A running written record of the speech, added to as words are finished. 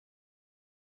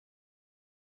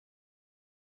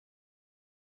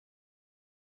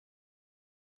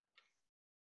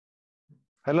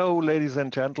Hello, ladies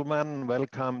and gentlemen.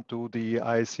 Welcome to the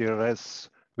ICRS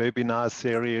webinar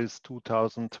series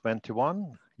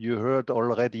 2021. You heard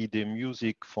already the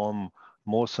music from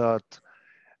Mozart,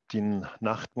 the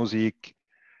Nachtmusik,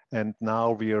 and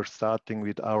now we are starting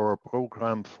with our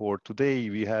program for today.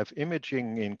 We have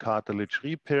imaging in cartilage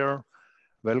repair.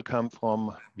 Welcome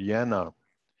from Vienna.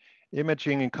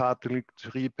 Imaging in cartilage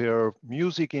repair,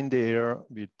 music in the air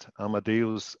with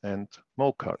AMADEUS and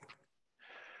MOCART.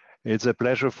 It's a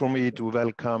pleasure for me to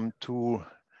welcome two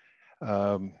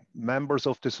members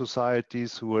of the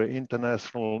societies who are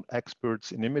international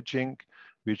experts in imaging,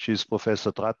 which is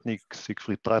Professor Trattnig,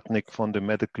 Siegfried Trattnig from the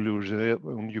Medical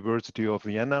University of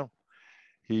Vienna.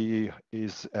 He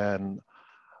is an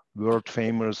world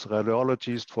famous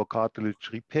radiologist for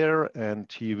cartilage repair,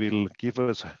 and he will give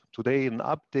us today an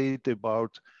update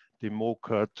about the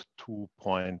MOCART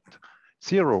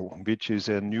 2.0, which is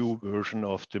a new version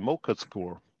of the MOCART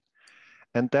score.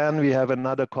 And then we have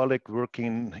another colleague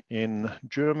working in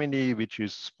Germany, which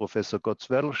is Professor Götz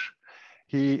Welsch.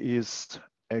 He is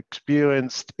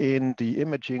experienced in the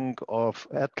imaging of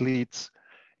athletes.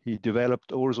 He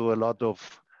developed also a lot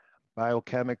of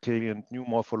biochemical and new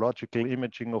morphological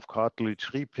imaging of cartilage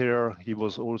repair. He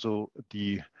was also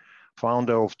the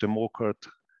founder of the MOCART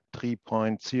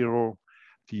 3.0,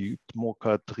 the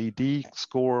MOCART 3D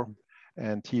score,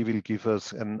 and he will give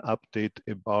us an update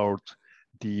about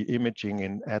the imaging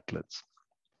in athletes.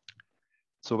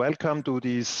 So welcome to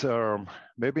this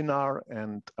webinar,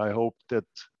 and I hope that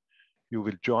you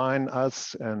will join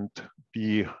us and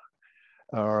be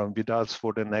with us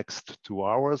for the next 2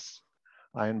 hours.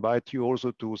 I invite you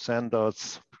also to send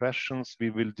us questions. We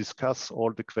will discuss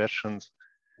all the questions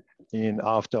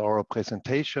after our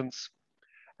presentations.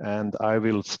 And I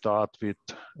will start with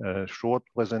a short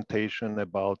presentation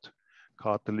about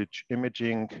cartilage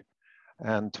imaging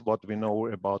and what we know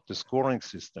about the scoring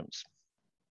systems.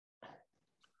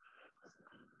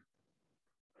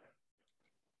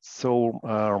 So,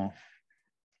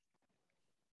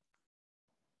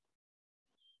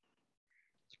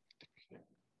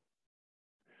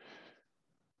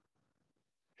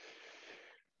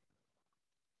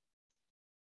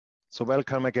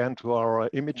 welcome again to our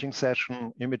imaging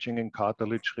session, imaging in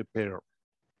cartilage repair.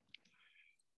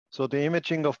 So the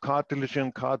imaging of cartilage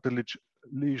and cartilage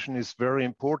lesion is very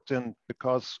important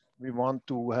because we want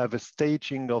to have a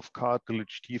staging of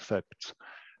cartilage defects.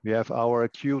 We have our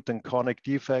acute and chronic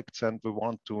defects, and we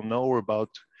want to know about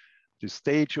the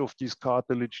stage of these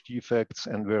cartilage defects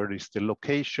and where is the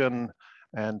location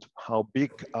and how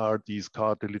big are these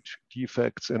cartilage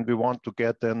defects. And we want to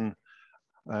get an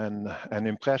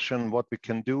impression what we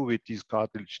can do with these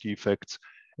cartilage defects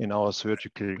in our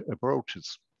surgical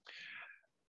approaches.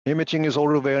 Imaging is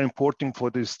also very important for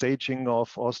the staging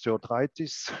of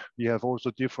osteoarthritis. We have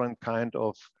also different kind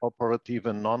of operative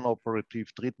and non-operative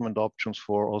treatment options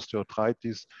for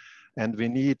osteoarthritis, and we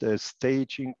need a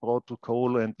staging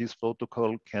protocol, and this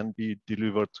protocol can be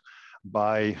delivered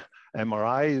by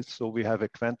MRI. So we have a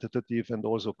quantitative and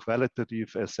also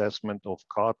qualitative assessment of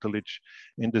cartilage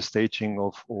in the staging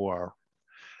of OR.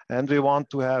 And we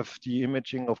want to have the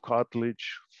imaging of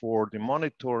cartilage for the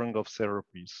monitoring of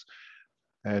therapies.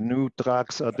 New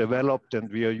drugs are developed, and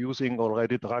we are using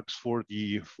already drugs for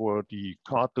the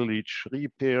cartilage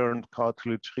repair and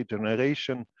cartilage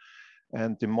regeneration,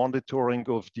 and the monitoring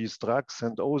of these drugs,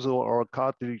 and also our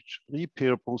cartilage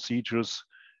repair procedures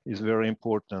is very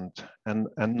important, and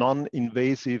a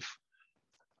non-invasive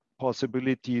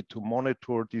possibility to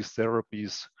monitor these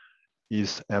therapies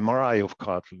is MRI of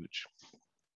cartilage.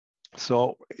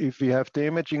 So if we have the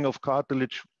imaging of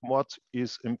cartilage, what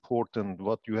is important,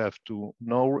 what you have to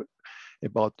know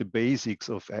about the basics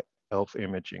of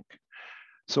imaging.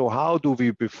 So how do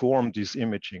we perform this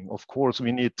imaging? Of course,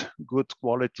 we need good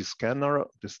quality scanner.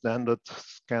 The standard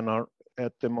scanner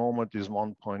at the moment is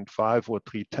 1.5 or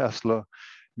 3 Tesla.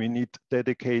 We need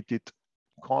dedicated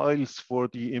coils for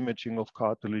the imaging of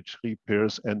cartilage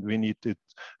repairs, and we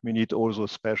need also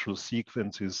special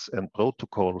sequences and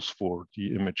protocols for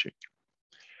the imaging.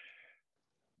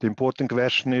 The important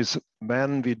question is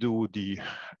when we do the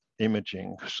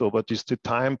imaging. So what is the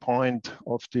time point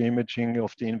of the imaging,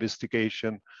 of the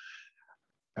investigation?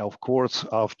 Of course,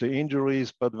 after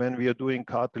injuries, but when we are doing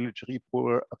cartilage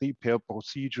repair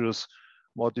procedures,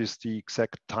 what is the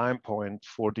exact time point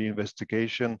for the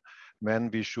investigation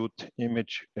when we should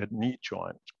image a knee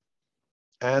joint?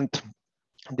 And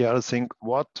the other thing,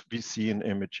 what we see in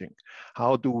imaging,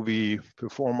 how do we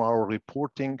perform our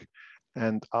reporting,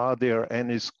 and are there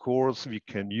any scores we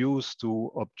can use to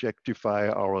objectify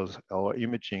our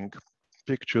imaging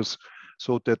pictures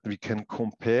so that we can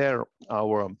compare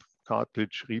our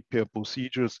cartilage repair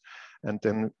procedures, and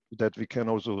then that we can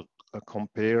also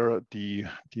compare the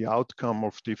outcome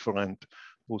of different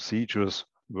procedures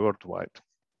worldwide.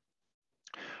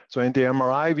 So in the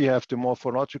MRI, we have the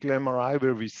morphological MRI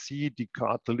where we see the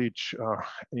cartilage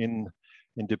in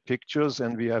the pictures,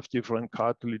 and we have different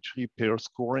cartilage repair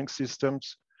scoring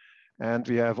systems. And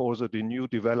we have also the new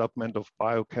development of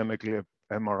biochemical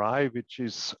MRI, which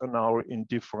is now in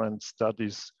different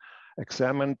studies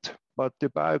examined. But the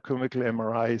biochemical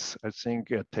MRI is, I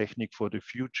think, a technique for the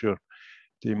future.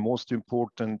 The most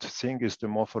important thing is the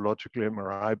morphological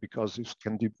MRI, because it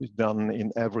can be done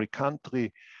in every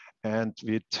country. And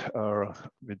with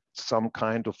some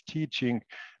kind of teaching,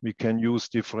 we can use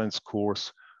different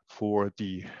scores for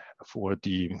the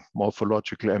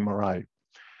morphological MRI.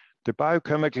 The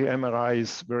biochemical MRI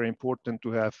is very important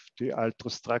to have the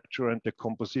ultrastructure and the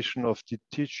composition of the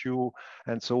tissue.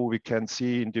 And so we can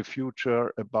see in the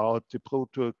future about the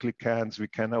proteoglycans. We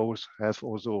can also have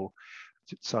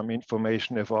some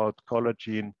information about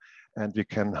collagen, and we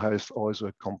can have also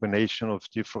a combination of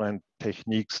different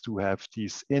techniques to have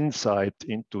this insight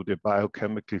into the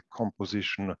biochemical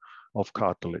composition of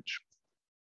cartilage.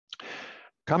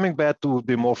 Coming back to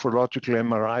the morphological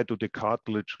MRI, to the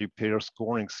cartilage repair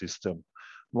scoring system.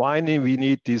 Why do we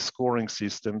need these scoring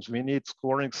systems? We need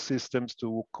scoring systems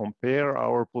to compare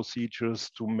our procedures,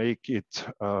 to make it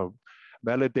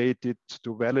validated,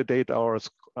 to validate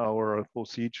our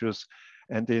procedures,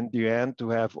 and in the end to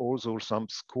have also some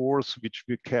scores which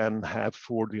we can have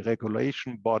for the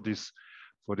regulation bodies,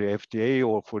 for the FDA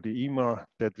or for the EMA,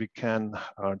 that we can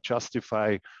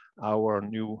justify our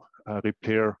new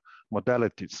repair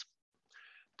modalities.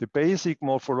 The basic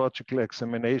morphological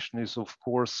examination is, of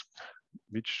course,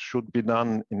 which should be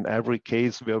done in every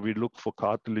case where we look for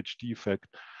cartilage defect.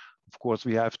 Of course,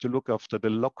 we have to look after the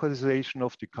localization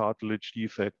of the cartilage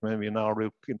defect. When we now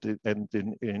look in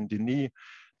the knee,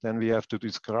 then we have to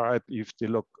describe if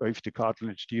the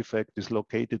cartilage defect is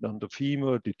located on the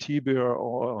femur, the tibia,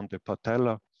 or on the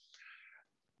patella.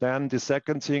 Then the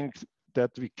second thing,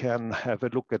 that we can have a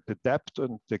look at the depth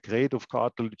and the grade of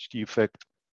cartilage defect.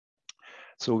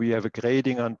 So we have a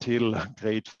grading until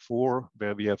grade 4,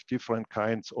 where we have different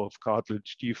kinds of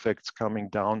cartilage defects coming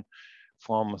down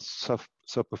from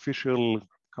superficial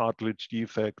cartilage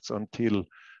defects until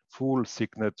full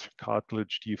signet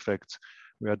cartilage defects,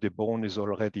 where the bone is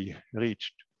already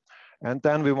reached. And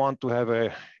then we want to have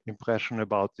an impression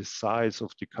about the size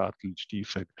of the cartilage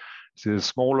defect. So a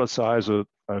smaller size or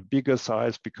a bigger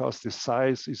size, because the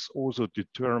size is also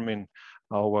determine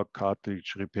our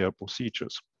cartilage repair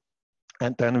procedures.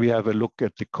 And then we have a look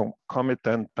at the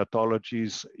concomitant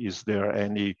pathologies. Is there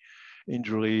any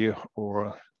injury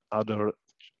or other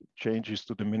changes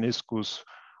to the meniscus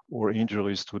or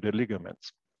injuries to the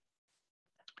ligaments?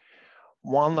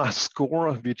 One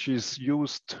score which is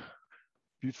used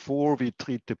before we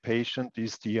treat the patient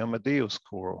is the AMADEUS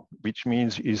score, which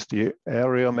means is the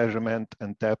area measurement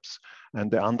and depth and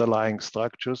the underlying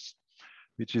structures,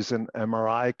 which is an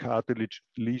MRI cartilage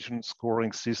lesion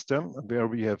scoring system where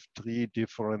we have 3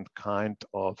 different kind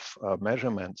of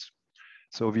measurements.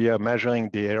 So we are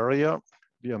measuring the area,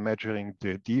 we are measuring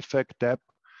the defect depth,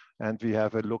 and we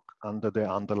have a look under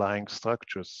the underlying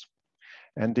structures.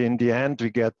 And in the end, we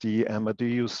get the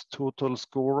AMADEUS total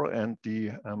score and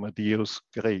the AMADEUS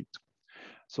grade.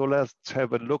 So let's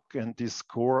have a look at this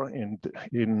score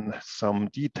in some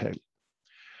detail.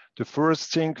 The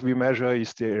first thing we measure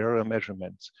is the area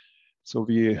measurements. So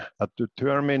we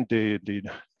determine the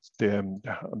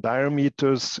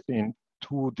diameters in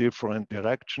 2 different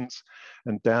directions,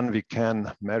 and then we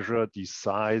can measure the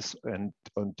size and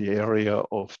the area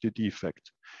of the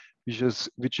defect,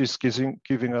 which is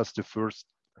giving us the first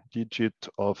digit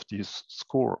of this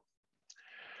score.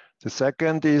 The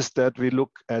second is that we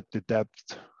look at the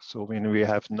depth. So when we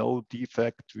have no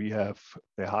defect, we have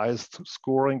the highest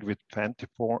scoring with 20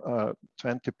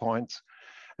 points.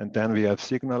 And then we have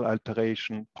signal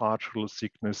alteration, partial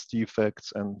thickness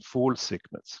defects, and full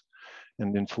thickness.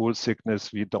 And in full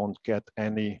thickness, we don't get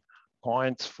any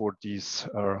points for this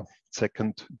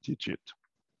second digit.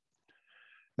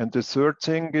 And the third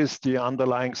thing is the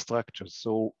underlying structure.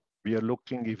 So we are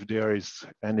looking if there is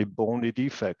any bony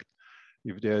defect.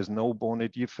 If there is no bony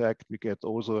defect, we get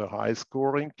also a high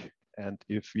scoring. And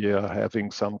if we are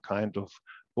having some kind of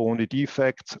bony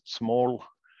defect, small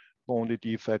bony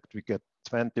defect, we get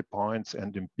 20 points.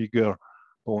 And in bigger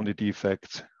bony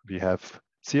defects, we have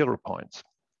 0 points.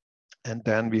 And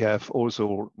then we have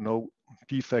also no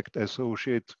defect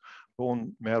associated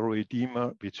bone marrow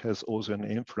edema, which has also an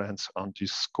influence on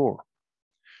this score.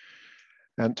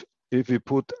 And if we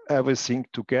put everything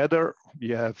together, we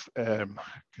have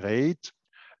grade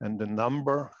and the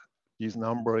number. This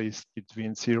number is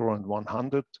between 0 and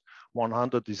 100.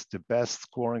 100 is the best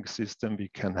scoring system we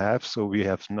can have. So we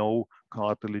have no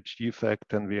cartilage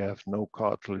defect and we have no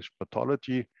cartilage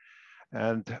pathology.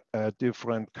 And a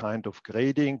different kind of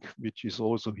grading, which is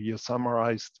also here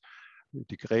summarized. With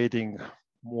the grading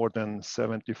more than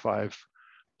 75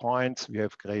 points. We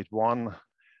have grade 1,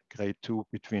 grade 2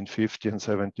 between 50 and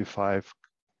 75,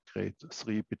 grade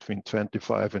 3 between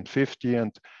 25 and 50,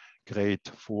 and grade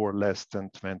 4 less than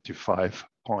 25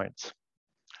 points.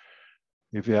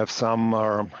 If you have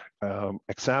some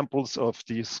examples of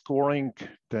the scoring,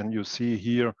 then you see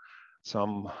here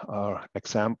some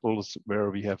examples where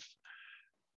we have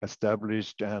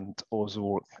established and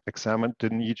also examined the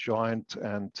knee joint,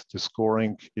 and the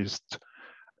scoring is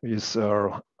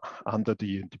under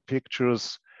the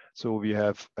pictures. So we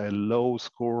have a low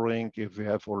scoring if we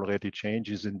have already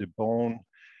changes in the bone.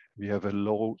 We have a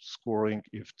low scoring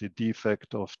if the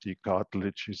defect of the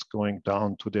cartilage is going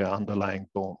down to the underlying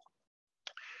bone.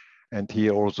 And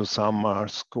here also some are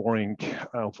scoring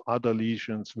of other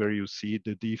lesions where you see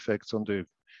the defects on the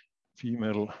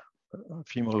femoral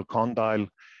condyle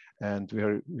and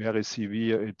very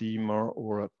severe edema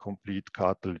or a complete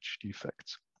cartilage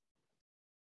defects.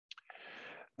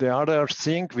 The other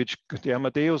thing which the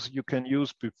AMADEUS you can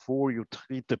use before you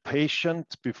treat the patient,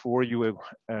 before you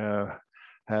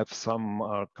have some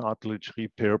cartilage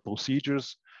repair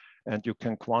procedures, and you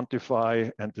can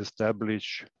quantify and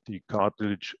establish the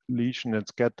cartilage lesion and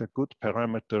get a good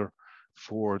parameter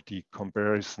for the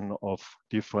comparison of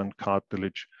different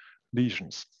cartilage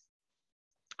lesions.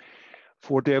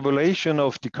 For the evaluation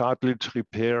of the cartilage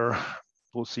repair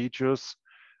procedures,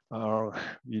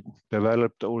 we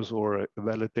developed also a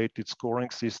validated scoring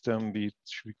system,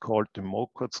 which we called the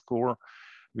MOCART score,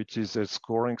 which is a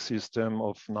scoring system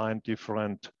of 9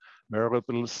 different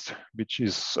variables, which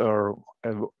is a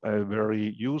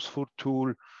very useful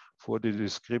tool for the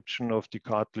description of the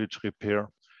cartilage repair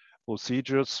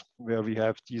procedures, where we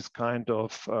have these kind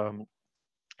of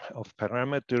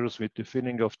parameters with the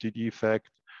filling of the defect,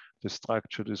 the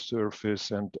structure, the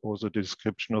surface, and also the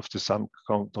description of the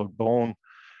subchondral bone,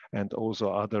 and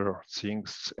also other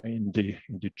things in the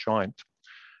joint.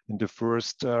 In the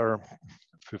first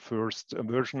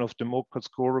version of the MOCART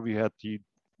score, we had the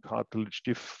cartilage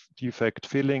defect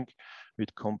filling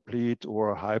with complete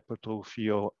or hypertrophy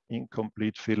or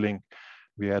incomplete filling.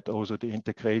 We had also the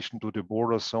integration to the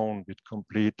border zone with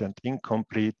complete and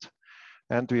incomplete.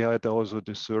 And we had also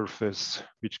the surface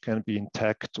which can be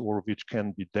intact or which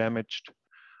can be damaged.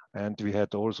 And we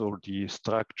had also the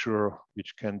structure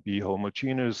which can be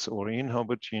homogeneous or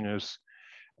inhomogeneous.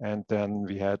 And then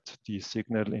we had the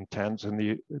signal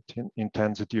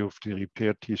intensity of the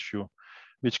repair tissue,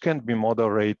 which can be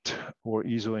moderate or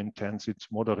iso-intensive,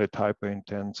 moderate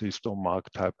hyperintensive or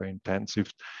marked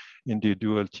hyperintensive in the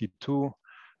dual T2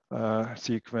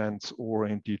 sequence, or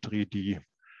in the 3D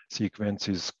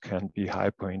sequences can be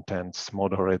hyperintense,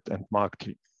 moderate, and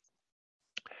markedly.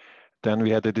 Then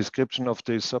we had a description of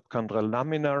the subchondral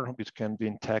laminar, which can be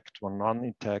intact or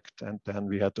non-intact. And then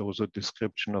we had also a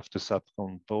description of the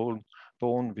subchondral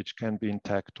bone, which can be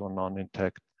intact or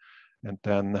non-intact. And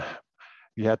then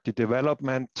we had the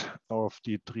development of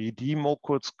the 3D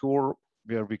MOCART score,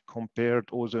 where we compared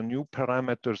also new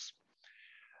parameters.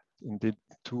 In the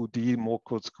 2D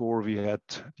MOCART score, we had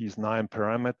these 9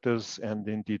 parameters. And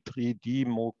in the 3D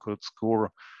MOCART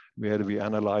score, where we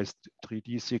analyzed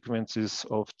 3D sequences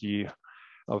of the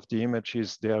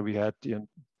images, there we had the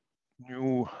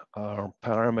new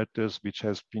parameters, which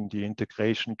has been the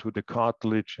integration to the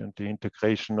cartilage and the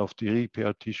integration of the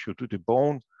repair tissue to the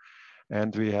bone.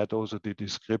 And we had also the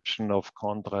description of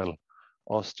chondral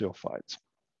osteophytes.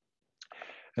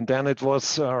 And then it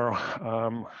was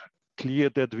clear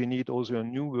that we need also a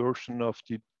new version of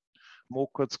the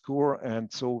MOCART score. And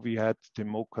so we had the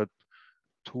MOCART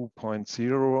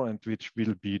 2.0, and which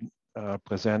will be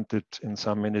presented in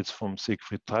some minutes from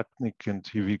Siegfried Trattnig, and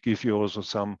he will give you also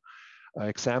some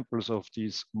examples of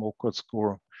this MOCART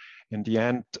score. In the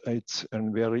end, it's a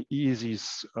very easy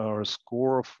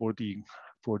score for the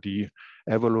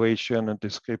evaluation and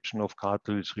description of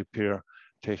cartilage repair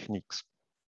techniques.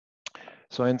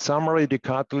 So in summary, the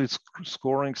cartilage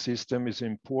scoring system is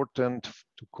important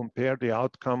to compare the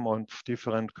outcome of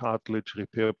different cartilage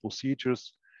repair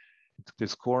procedures. The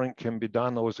scoring can be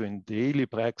done also in daily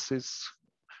praxis,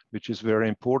 which is very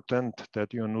important,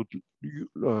 that you're not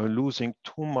losing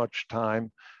too much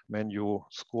time when you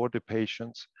score the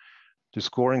patients. The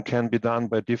scoring can be done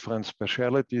by different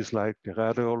specialties like the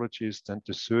radiologists and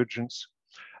the surgeons.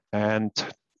 And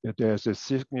there's a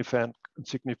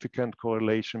significant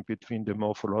correlation between the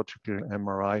morphological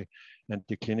MRI and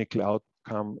the clinical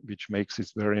outcome, which makes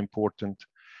it very important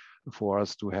for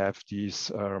us to have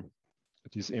these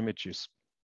images.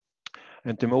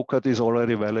 And the MOCART is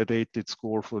already validated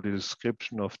score for the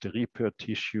description of the repair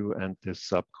tissue and the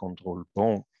subchondral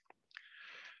bone.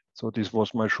 So this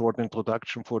was my short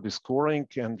introduction for the scoring,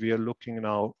 and we are looking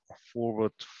now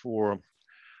forward for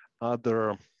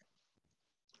other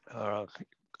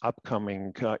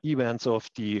upcoming events of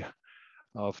the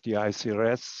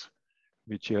ICRS,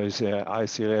 which is a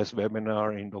ICRS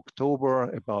webinar in October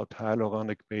about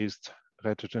hyaluronic-based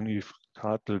regenerative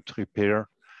cartilage repair.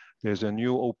 There's a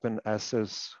new open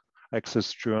access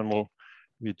journal,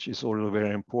 which is also very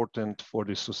important for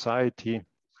the society.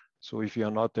 So if you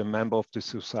are not a member of the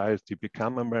society,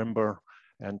 become a member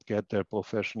and get a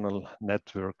professional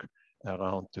network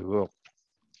around the world.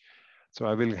 So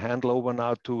I will hand over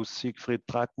now to Siegfried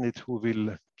Trattnig, who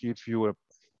will give you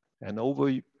an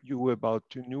overview about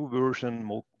the new version,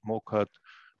 MOCART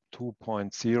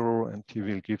 2.0, and he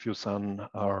will give you some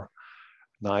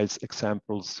nice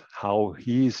examples how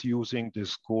he is using the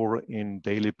score in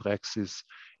daily practice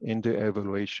in the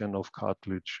evaluation of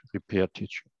cartilage repair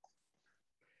tissue.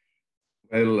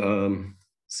 Well,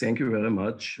 thank you very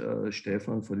much,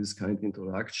 Stefan, for this kind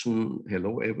introduction.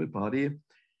 Hello, everybody.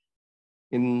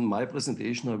 In my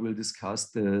presentation, I will discuss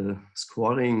the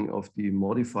scoring of the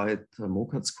modified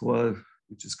MOCART score,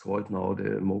 which is called now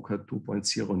the MOCART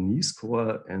 2.0 knee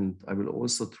score, and I will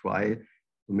also try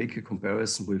to make a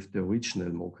comparison with the original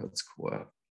MOCART score.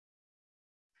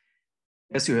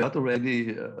 As you heard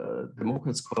already, the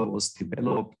MOCART score was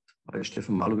developed by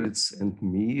Stefan Marlovits and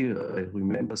me. I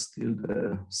remember still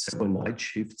the several night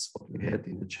shifts what we had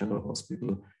in the General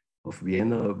Hospital of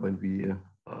Vienna when we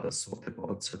thought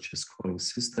about such a scoring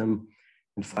system.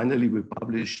 And finally, we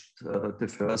published the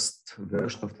first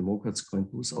version of the MOCART score in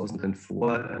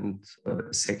 2004 and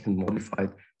a second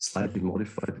slightly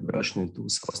modified version in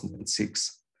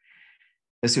 2006.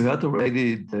 As you heard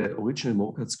already, the original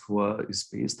MOCART score is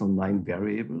based on 9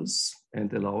 variables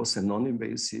and allows a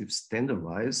non-invasive,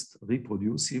 standardized,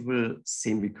 reproducible,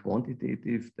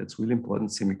 semi-quantitative, that's really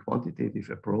important,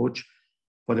 semi-quantitative approach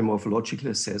for the morphological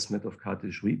assessment of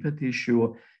cartilage repair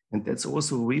tissue. And that's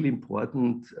also really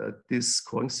important. This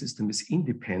scoring system is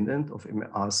independent of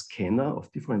MR scanner,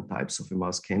 of different types of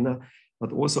MR scanner,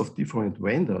 but also of different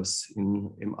vendors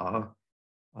in MR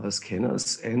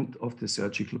scanners and of the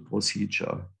surgical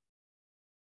procedure.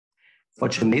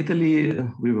 Fortunately,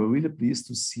 we were really pleased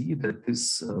to see that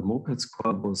this MOCART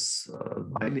score was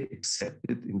widely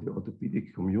accepted in the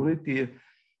orthopedic community.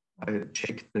 I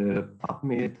checked the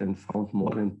PubMed and found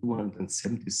more than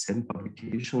 277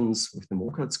 publications with the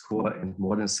MOCART score and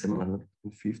more than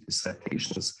 750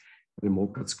 citations where the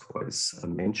MOCART score is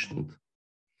mentioned.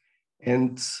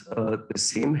 And the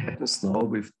same happens now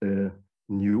with the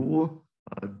new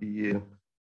the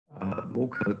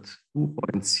MOCART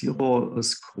 2.0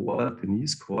 score, the knee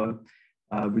score,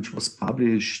 which was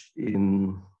published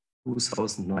in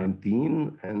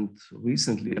 2019. And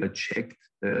recently I checked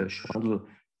the journal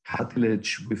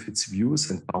Cartilage with its views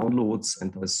and downloads,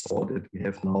 and I saw that we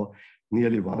have now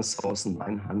nearly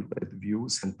 1,900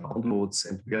 views and downloads,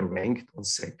 and we are ranked on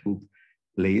second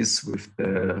place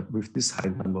with this high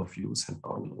number of views and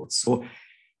downloads. So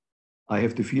I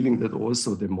have the feeling that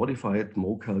also the modified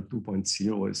MOCART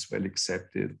 2.0 is well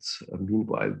accepted,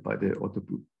 meanwhile, by the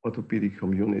orthopedic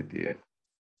community.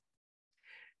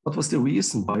 What was the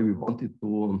reason why we wanted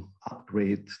to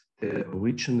upgrade the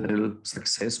original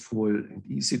successful and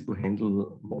easy to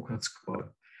handle MOCART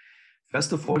score?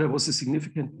 First of all, there was a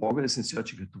significant progress in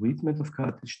surgical treatment of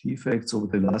cartilage defects over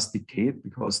the last decade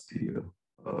because the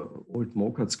old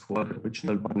MOCART score, the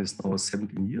original one, is now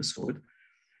 17 years old.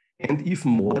 And even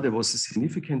more, there was a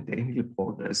significant technical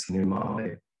progress in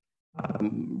MRI.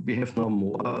 We have now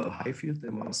more high-field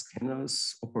MR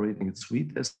scanners operating at 3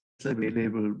 Tesla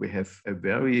available. We have a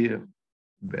very,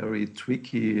 very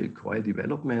tricky coil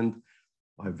development,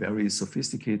 a very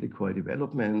sophisticated coil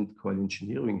development. Coil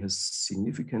engineering has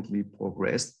significantly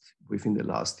progressed within the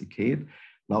last decade.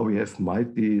 Now we have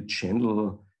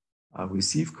multi-channel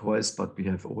receive coils, but we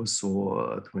have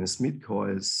also transmit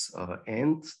coils,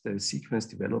 and the sequence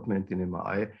development in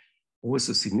MRI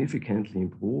also significantly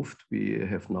improved. We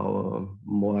have now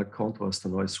more contrast to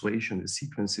noise ratio in the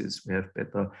sequences. We have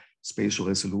better spatial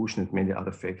resolution and many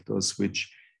other factors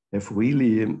which have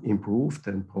really improved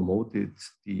and promoted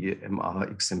the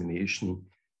MR examination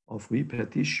of repair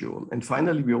tissue. And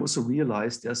finally, we also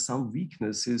realized there are some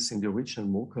weaknesses in the original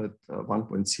MOCART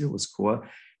 1.0 score,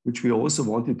 which we also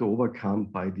wanted to overcome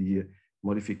by the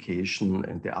modification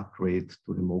and the upgrade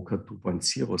to the MOCART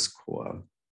 2.0 score.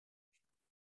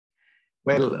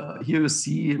 Well, here you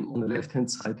see on the left-hand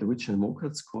side the original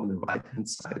MOCART score, on the right-hand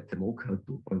side the MOCART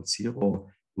 2.0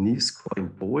 knee score in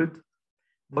bold.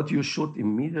 What you should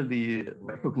immediately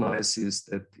recognize is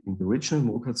that in the original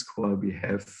MOCART score, we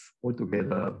have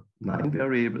altogether 9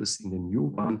 variables. In the new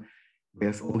one, we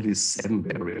have only 7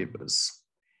 variables.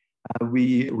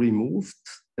 We removed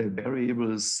the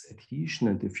variables adhesion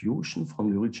and diffusion from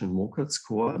the original MOCART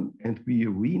score, and we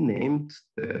renamed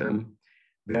the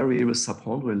variable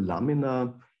subchondral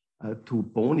lamina to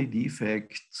bony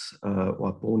defect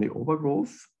or bony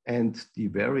overgrowth, and the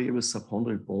variable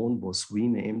subchondral bone was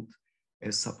renamed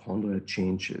as subchondral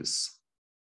changes.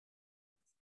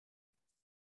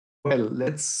 Well,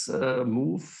 let's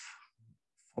move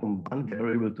from one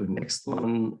variable to the next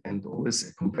one, and always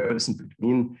a comparison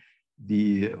between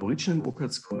the original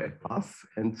MOCART score above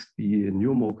and the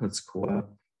new MOCART score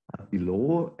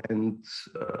below. And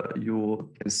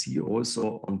you can see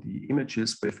also on the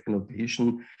images with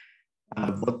annotation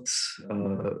what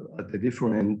the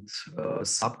different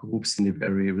subgroups in the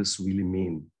variables really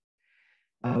mean.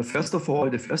 First of all,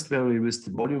 the first variable is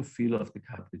the volume field of the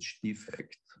cartilage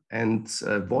defect. And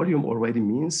volume already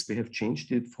means we have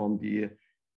changed it from the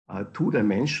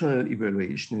 2-dimensional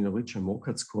evaluation in the original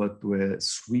MOCART score to a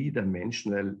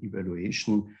 3-dimensional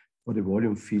evaluation for the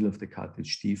volume field of the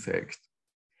cartilage defect.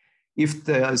 If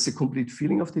there is a complete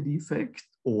feeling of the defect,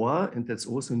 or, and that's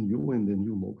also new in the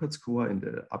new MOCART score in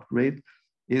the upgrade,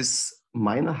 is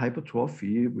minor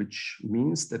hypertrophy, which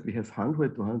means that we have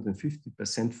 100 to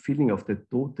 150% filling of the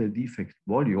total defect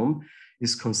volume,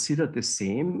 is considered the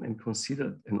same and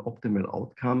considered an optimal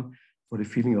outcome for the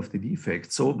filling of the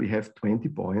defect. So we have 20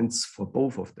 points for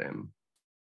both of them.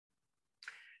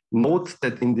 Note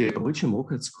that in the original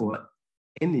MOCART score,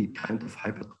 any kind of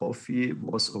hypertrophy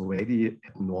was already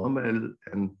abnormal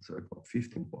and got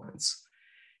 15 points.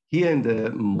 Here in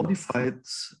the modified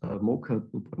MOCART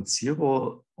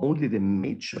 2.0, only the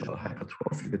major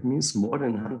hypertrophy, that means more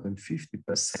than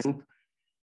 150%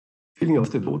 filling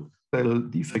of the total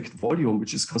defect volume,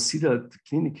 which is considered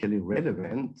clinically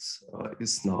relevant,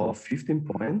 is now 15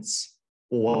 points.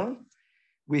 Or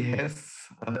we have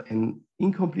an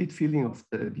incomplete filling of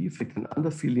the defect and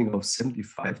underfilling of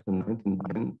 75 to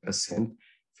 99%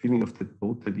 filling of the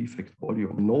total defect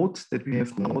volume. Note that we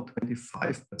have now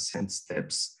 25%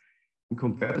 steps in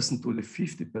comparison to the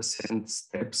 50%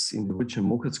 steps in the original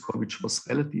MOCART score, which was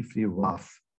relatively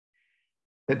rough.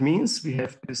 That means we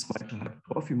have this mitral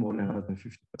hypertrophy more than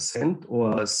 150%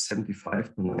 or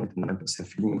 75 to 99%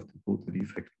 filling of the total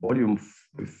defect volume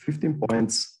with 15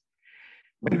 points.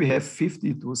 When we have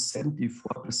 50 to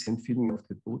 74% filling of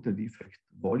the total defect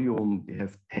volume, we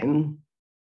have 10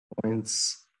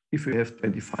 points. If we have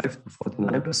 25 to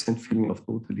 49% filling of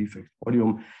total defect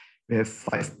volume, we have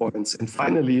 5 points. And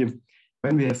finally,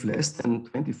 when we have less than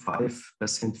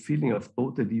 25% filling of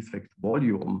total defect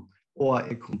volume, or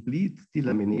a complete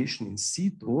delamination in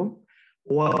situ,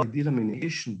 or a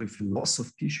delamination with loss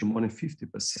of tissue more than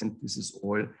 50%, this is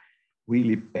all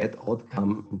really bad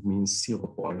outcome and means 0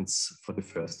 points for the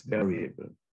first variable.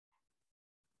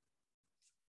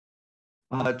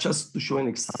 Just to show an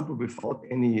example without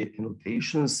any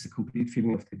annotations, the complete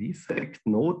filling of the defect,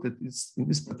 note that in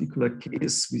this particular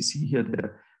case, we see here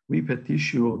the repair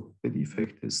tissue, the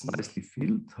defect is nicely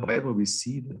filled. However, we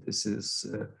see that this is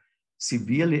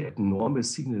severely abnormal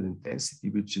signal intensity,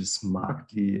 which is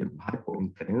markedly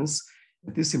hypointense.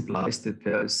 And this implies that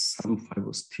there is some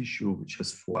fibrous tissue which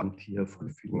has formed here for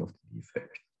the filling of the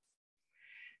defect.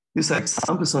 These are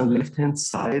examples on the left-hand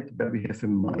side where we have a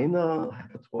minor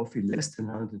hypertrophy, less than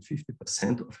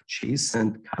 150% of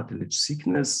adjacent cartilage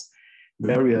thickness,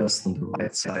 whereas on the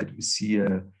right side we see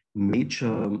a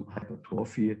major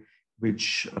hypertrophy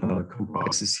which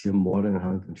comprises here more than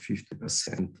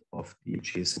 150% of the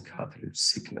adjacent cartilage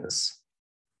thickness.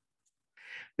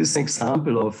 This is an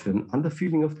example of an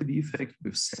underfilling of the defect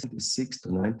with 76 to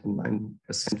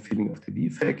 99% filling of the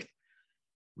defect.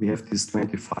 We have these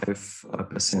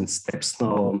 25% steps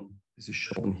now. This is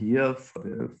shown here for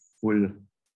the full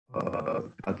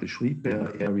cartilage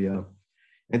repair area.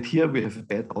 And here we have a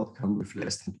bad outcome with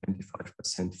less than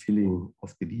 25% filling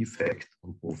of the defect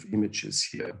on both images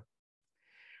here.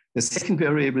 The second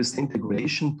variable is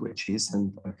integration to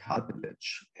adjacent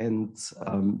cartilage. And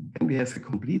when we have a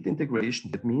complete integration,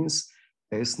 that means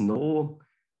there is no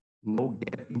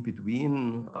gap in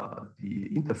between the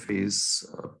interface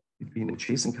between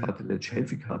adjacent cartilage,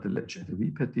 healthy cartilage, and the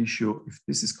repair tissue. If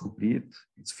this is complete,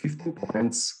 it's 15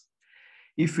 points.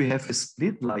 If we have a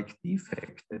split-like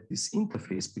defect at this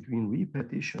interface between repair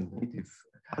tissue and native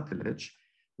cartilage,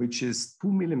 which is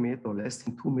 2 millimeter or less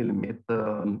than 2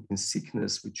 millimeter in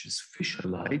thickness, which is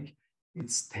Fisher-like,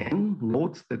 it's 10.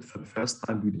 Note that for the first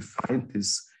time we defined this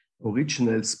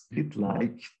original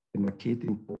split-like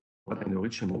demarcating board and the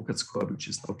original MOCART score, which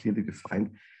is now clearly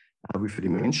defined with a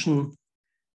dimension.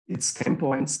 It's 10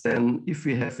 points. Then if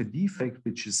we have a defect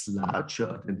which is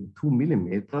larger than the 2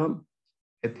 millimeter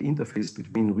at the interface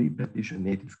between repair tissue and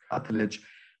native cartilage,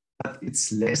 but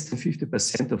it's less than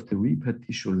 50% of the repair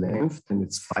tissue length, then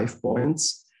it's 5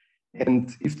 points.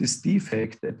 And if this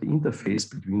defect at the interface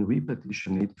between repair tissue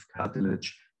and native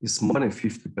cartilage is more than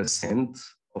 50%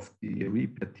 of the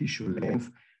repair tissue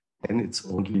length, then it's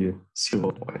only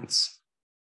 0 points.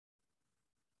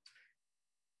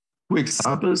 Two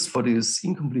examples for this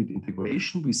incomplete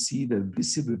integration. We see the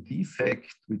visible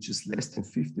defect, which is less than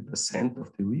 50%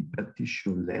 of the repair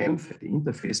tissue length at the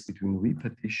interface between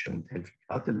repair tissue and healthy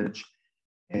cartilage.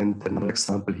 And another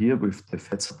example here with the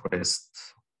fat-suppressed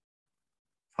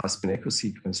fast spin echo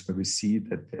sequence, where we see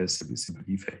that there's a visible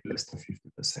defect less than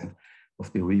 50%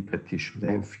 of the repair tissue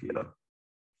length here.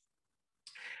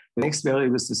 The next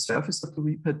variable is the surface of the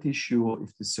repair tissue.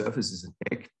 If the surface is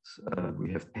intact,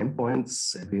 we have 10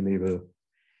 points available.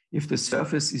 If the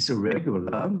surface is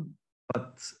irregular,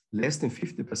 but less than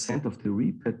 50% of the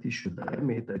repair tissue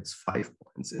diameter, it's 5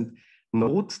 points. And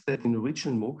note that in the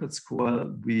original MOCART score,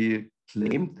 we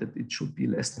claimed that it should be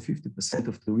less than 50%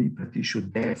 of the repair tissue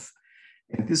depth.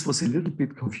 And this was a little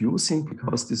bit confusing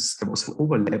because there was an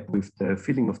overlap with the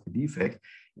filling of the defect.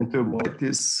 And to avoid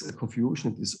this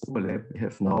confusion, this overlap,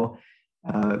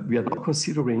 we are now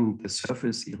considering the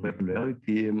surface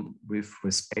irregularity with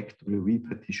respect to the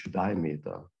repair tissue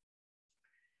diameter.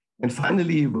 And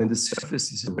finally, when the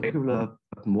surface is irregular,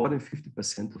 but more than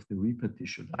 50% of the repair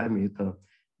tissue diameter,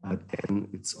 then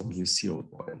it's only 0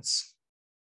 points.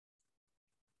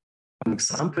 An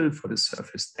example for the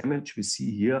surface damage, we see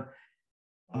here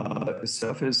a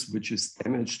surface which is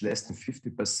damaged less than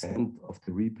 50% of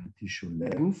the repair tissue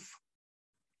length.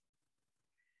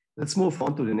 Let's move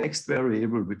on to the next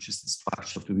variable, which is the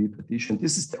structure of the repair tissue. And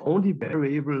this is the only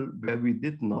variable where we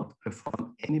did not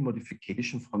perform any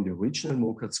modification from the original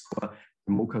MOCART score,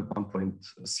 the MOCART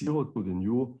 1.0 to the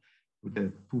new, to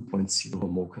the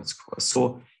 2.0 MOCART score.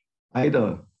 So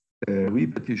either the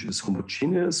repair tissue is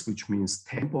homogeneous, which means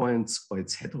 10 points, or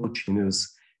it's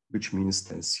heterogeneous, which means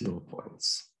then 0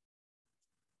 points.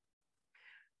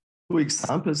 Two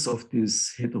examples of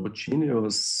this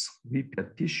heterogeneous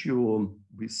repair tissue.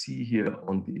 We see here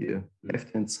on the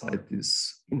left-hand side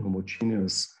this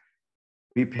inhomogeneous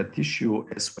repair tissue,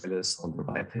 as well as on the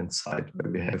right-hand side, where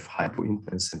we have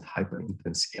hypointense and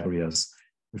hyperintense areas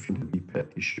within the repair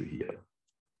tissue here.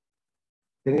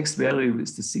 The next variable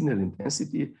is the signal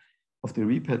intensity of the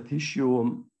repair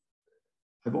tissue.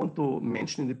 I want to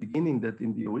mention in the beginning that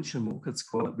in the original MOCART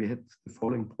score, we had the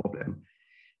following problem.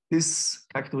 This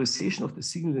characterization of the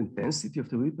signal intensity of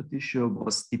the repair tissue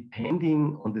was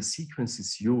depending on the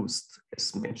sequences used,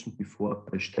 as mentioned before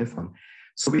by Stefan.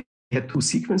 So we had two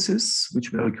sequences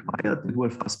which were required, the dual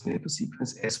fast spin echo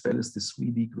sequence as well as the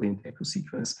 3D gradient echo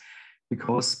sequence,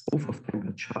 because both of them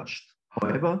were charged.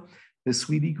 However, the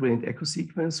 3D gradient echo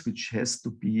sequence, which has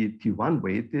to be T1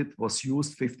 weighted, was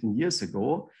used 15 years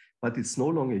ago, but it's no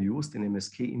longer used in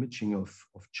MSK imaging of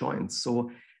joints.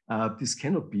 So this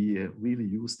cannot be really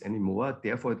used anymore.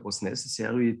 Therefore, it was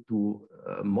necessary to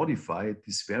modify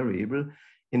this variable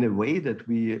in a way that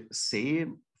we say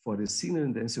for the signal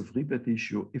intensity of repair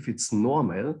tissue, if it's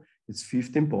normal, it's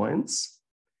 15 points.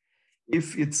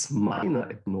 If it's minor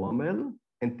abnormal,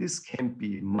 and this can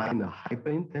be minor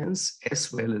hyperintense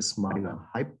as well as minor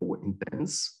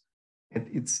hypointense, and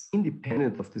it's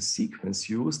independent of the sequence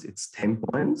used, it's 10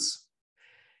 points.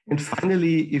 And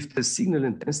finally, if the signal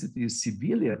intensity is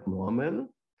severely abnormal,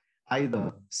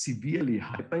 either severely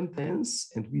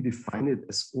hyperintense, and we define it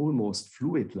as almost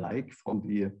fluid-like from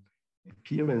the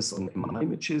appearance on MRI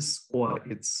images, or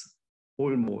it's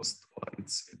almost, or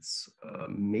it's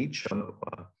major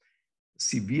or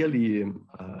severely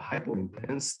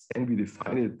hypointense, then we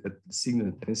define it that the signal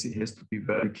intensity has to be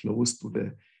very close to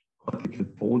the cortical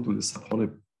bone, to the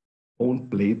subchondral bone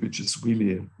plate, which is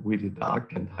really, really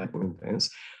dark and hypointense,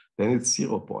 then it's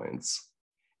 0 points.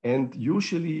 And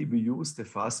usually we use the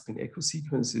fast spin echo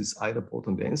sequences, either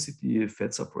proton density,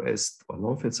 fat suppressed or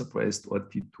non-fat suppressed, or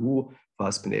T2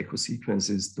 fast spin echo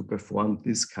sequences to perform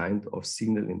this kind of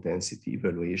signal intensity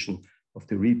evaluation of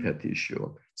the repair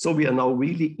tissue. So we are now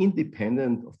really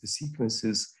independent of the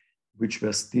sequences, which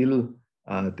were still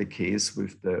the case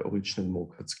with the original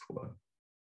MOCART score.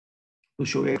 To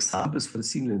show you examples for the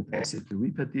signal intensity of the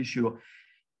repair tissue,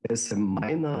 there's a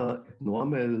minor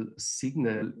abnormal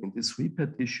signal in this repair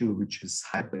tissue, which is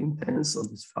hyperintense on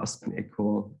this fast-band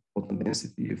echo photon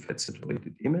density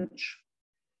fat-saturated image.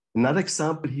 Another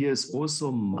example here is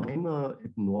also minor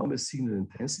abnormal signal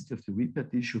intensity of the repair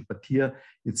tissue, but here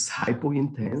it's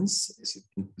hypointense, as it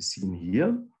can be seen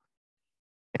here.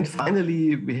 And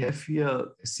finally, we have here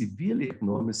a severely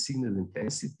abnormal signal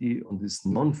intensity on this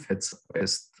non-fat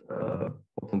suppressed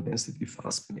photon density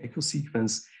fast-band echo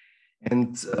sequence.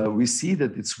 And we see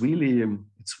that it's really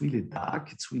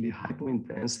dark, it's really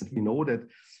hypointense. And we know that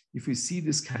if we see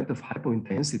this kind of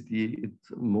hypointensity, it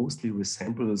mostly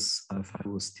resembles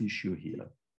fibrous tissue here.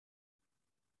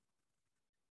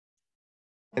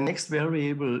 The next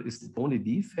variable is the bony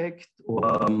defect or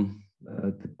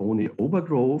the bony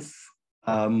overgrowth.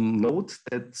 Note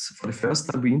that for the first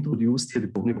time we introduced here the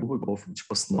bony overgrowth, which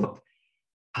was not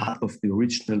part of the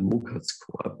original MOCART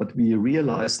score, but we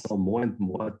realize now more and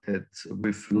more that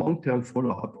with long-term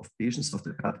follow-up of patients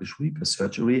after cartilage repair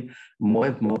surgery, more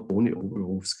and more bony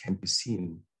overgrowths can be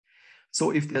seen.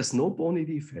 So if there's no bony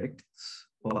defect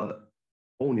or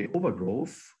bony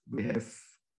overgrowth, we have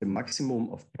a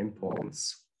maximum of 10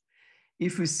 points.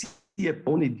 If we see a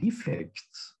bony defect,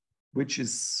 which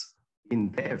is in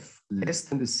depth less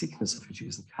than the thickness of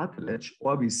adjacent cartilage,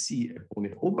 or we see a bony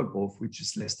overgrowth, which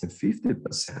is less than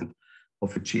 50%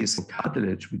 of adjacent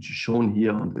cartilage, which is shown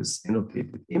here on these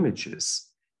annotated images,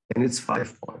 then it's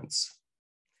 5 points.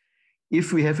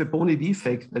 If we have a bony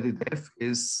defect where the depth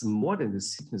is more than the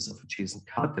thickness of adjacent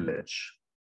cartilage,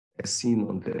 as seen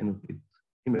on the annotated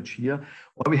image here,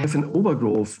 or we have an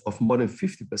overgrowth of more than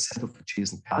 50% of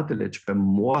adjacent cartilage, where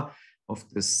more of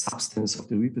the substance of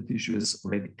the repair tissue is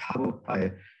already covered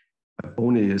by a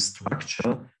bony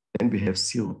structure, then we have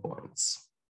 0 points.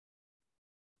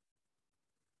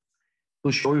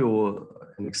 To show you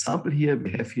an example here,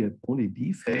 we have here a bony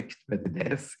defect where the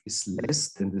depth is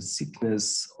less than the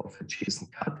thickness of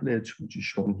adjacent cartilage, which is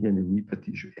shown here in the repair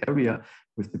tissue area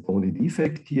with the bony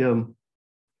defect here.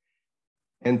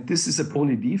 And this is a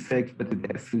bony defect, but the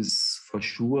depth is for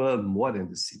sure more than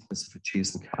the thickness of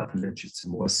adjacent cartilage. It's a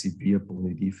more severe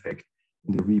bony defect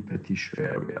in the repair tissue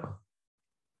area.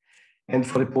 And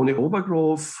for the bony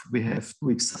overgrowth, we have 2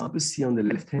 examples here on the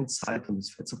left-hand side. On this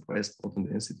fat-suppressed photon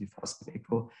density fast-band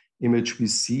echo image, we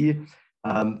see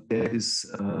there is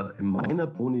a minor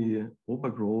bony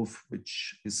overgrowth,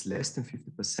 which is less than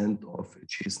 50% of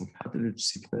adjacent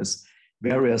cartilage thickness,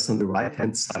 whereas on the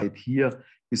right-hand side here,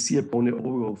 we see a bony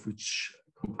overgrowth which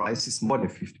comprises more than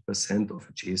 50% of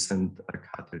adjacent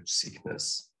cartilage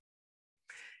thickness.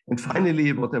 And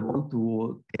finally, what I want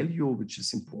to tell you, which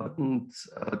is important,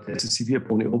 there's a severe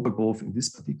bony overgrowth in this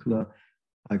particular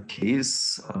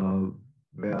case,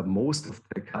 where most of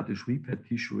the cartilage repair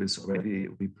tissue is already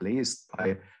replaced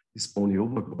by this bony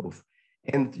overgrowth.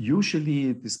 And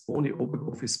usually this bony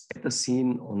overgrowth is better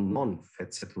seen on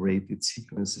non-fat saturated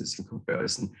sequences in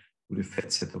comparison to the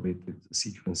fat saturated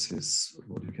sequences,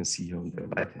 what you can see here on the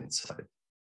right-hand side.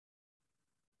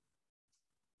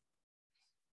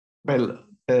 Well,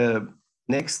 the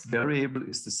next variable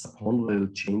is the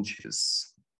subchondral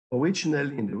changes.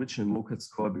 Originally, in the original MOCART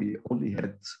score, we only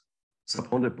had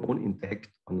subchondral bone intact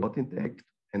or not intact,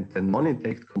 and the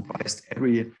non-intact comprised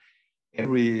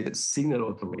every signal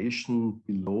alteration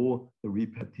below the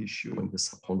repair tissue in the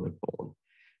subchondral bone.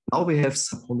 Now we have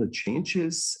subchondral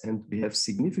changes, and we have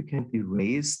significantly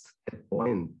raised at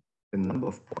point the number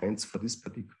of points for this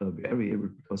particular variable,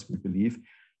 because we believe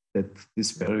that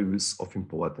this variable is of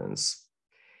importance.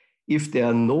 If there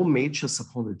are no major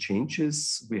subchondral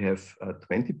changes, we have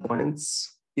 20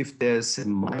 points. If there's a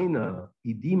minor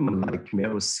edema-like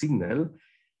marrow signal,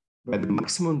 where the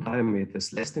maximum diameter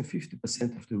is less than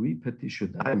 50% of the repair tissue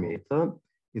diameter,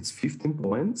 it's 15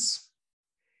 points.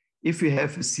 If we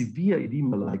have a severe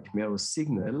edema-like marrow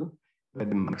signal, where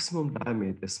the maximum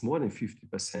diameter is more than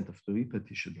 50% of the repair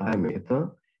tissue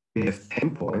diameter, we have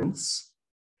 10 points.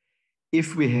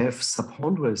 If we have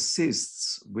subchondral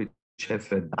cysts, which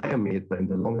have a diameter in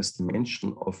the longest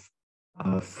dimension of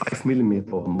 5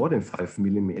 millimeter or more than 5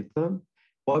 millimeter,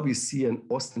 or we see an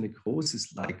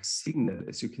osteonecrosis-like signal,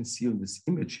 as you can see on these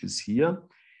images here,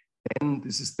 then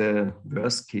this is the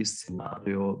worst case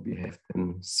scenario. We have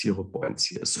then 0 points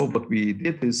here. So what we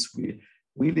did is we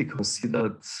really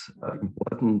considered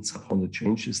important subchondral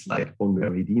changes like bone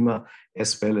marrow edema,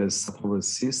 as well as subchondral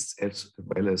cysts, as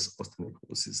well as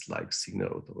osteonecrosis-like signal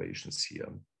alterations here.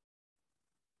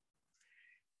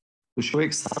 To show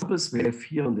examples, we have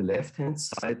here on the left-hand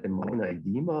side a minor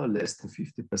edema, less than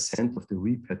 50% of the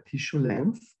repair tissue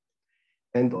length.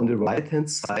 And on the right-hand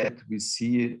side, we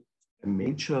see a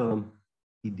major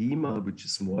edema, which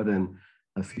is more than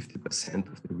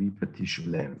 50% of the repair tissue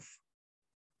length.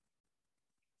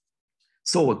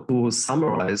 So to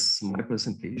summarize my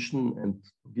presentation and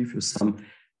to give you some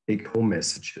take-home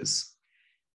messages,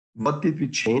 what did we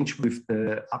change with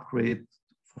the upgrade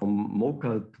from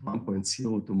MOCART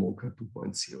 1.0 to MOCART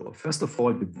 2.0? First of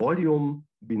all, the volume.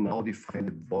 We now define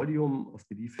the volume of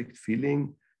the defect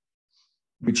filling,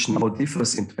 which now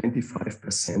differs in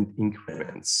 25%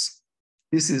 increments.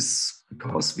 This is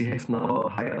because we have now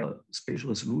higher spatial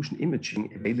resolution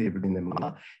imaging available in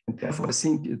MR, and therefore I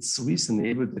think it's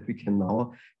reasonable that we can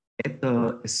now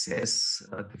better assess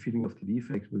the filling of the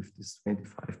defect with this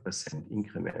 25%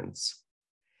 increments.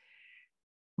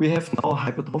 We have now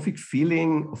hypertrophic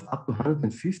filling of up to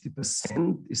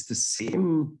 150% is the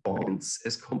same points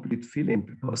as complete filling,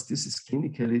 because this is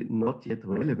clinically not yet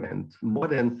relevant. More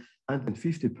than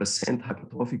 150%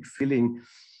 hypertrophic filling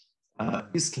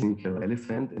is clinically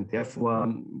relevant, and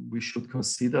therefore we should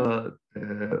consider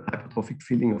the hypertrophic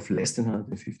filling of less than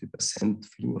 150%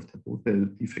 filling of the total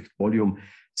defect volume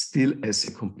still as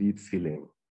a complete filling.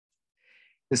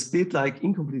 The split-like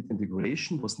incomplete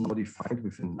integration was now defined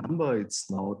with a number. It's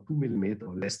now 2 mm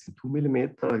or less than 2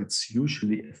 mm. It's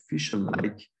usually a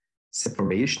fissure-like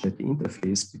separation at the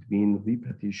interface between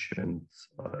repair tissue and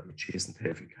adjacent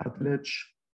healthy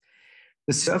cartilage.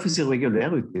 The surface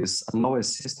irregularities are now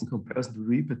assessed in comparison to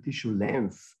repair tissue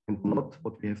length and not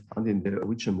what we have done in the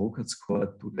original MOCART score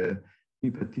to the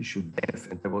repair tissue depth.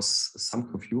 And there was some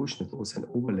confusion. There was an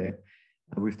overlap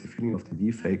with the filling of the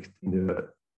defect in the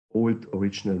old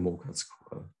original MOCART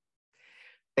score.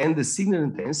 And the signal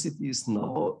intensity is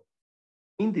now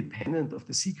independent of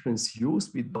the sequence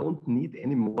used. We don't need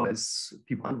anymore as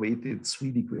P1-weighted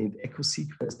 3D grained echo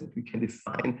sequence that we can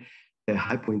define the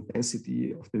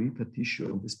hypointensity of the repair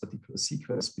tissue in this particular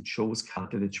sequence, which shows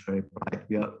cartilage very bright.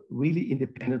 We are really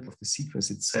independent of the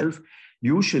sequence itself.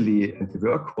 Usually, and the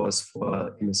workhorse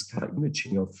for MSK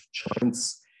imaging of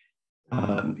joints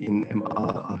in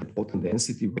MR are the proton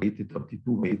density weighted or T2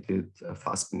 weighted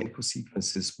fast echo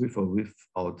sequences with or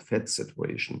without fat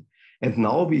saturation. And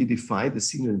now we define the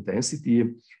signal intensity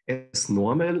as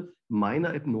normal,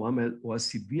 minor abnormal, or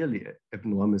severely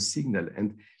abnormal signal.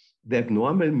 And the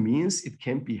abnormal means it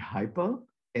can be hyper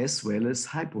as well as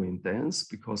hypointense,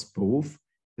 because both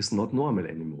is not normal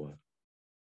anymore.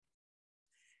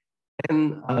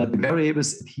 And the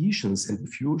variables adhesions and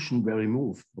diffusion were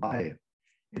removed. Why?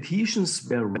 Adhesions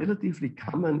were relatively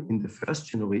common in the first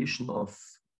generation of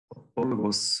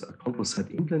autologous chondrocyte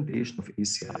implantation of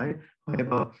ACI.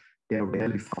 However, they are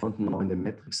rarely found now in the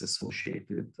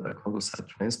matrix-associated chondrocyte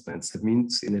transplants. That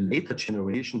means in a later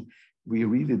generation, we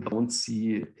really don't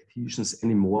see adhesions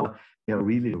anymore. They are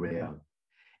really rare.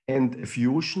 And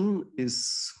effusion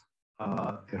is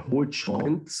a whole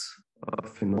joint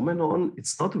phenomenon.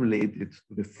 It's not related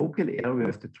to the focal area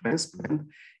of the transplant.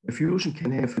 Effusion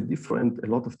can have a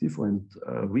lot of different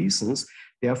reasons.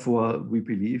 Therefore, we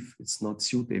believe it's not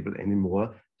suitable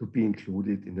anymore to be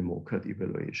included in the MOCART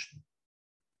evaluation.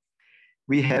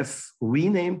 We have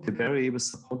renamed the variable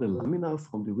subchondral lamina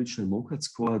from the original MOCART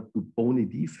score to bony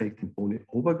defect and bony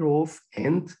overgrowth.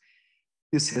 And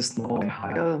this has now a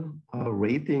higher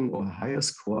rating or a higher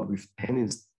score with 10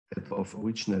 instead of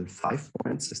original 5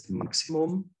 points as the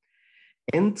maximum.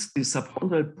 And the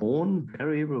subchondral bone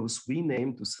variable was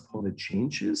renamed to subchondral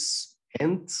changes.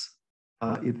 And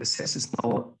it assesses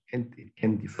now, and it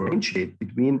can differentiate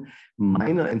between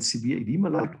minor and severe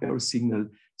edema-like nerve signal,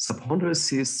 subchondral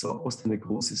cysts or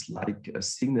osteonecrosis-like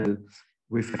signal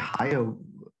with a higher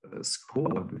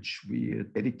score, which we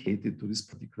dedicated to this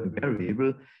particular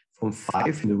variable, from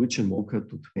 5 in the original MOCART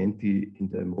to 20 in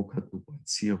the MOCART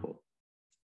 2.0.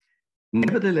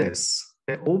 Nevertheless,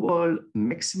 the overall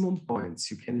maximum points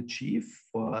you can achieve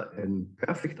for a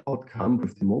perfect outcome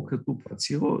with the MOCART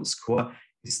 2.0 score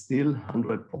is still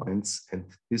 100 points, and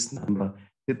this number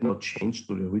did not change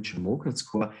to the original MOCART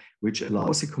score, which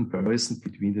allows a comparison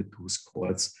between the two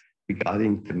scores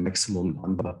regarding the maximum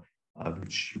number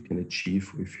which you can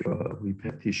achieve with your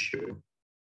repair tissue.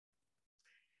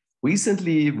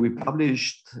 Recently, we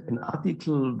published an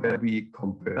article where we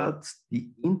compared the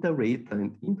inter-rater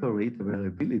and intra-rater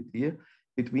variability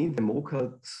between the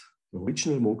MOCART, the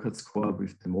original MOCART score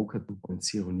with the MOCART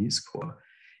 2.0 knee score.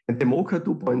 And the MOCART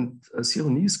 2.0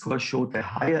 knee score showed a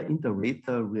higher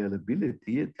inter-rater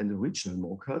reliability than the original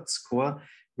MOCART score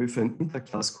with an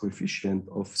interclass coefficient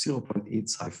of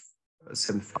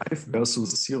 0.875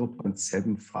 versus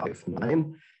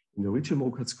 0.759 in the original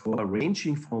MOCART score,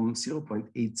 ranging from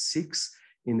 0.86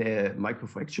 in a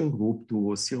microfraction group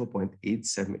to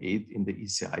 0.878 in the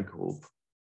ECI group.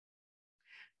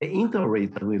 The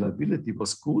inter-rater reliability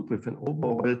was good with an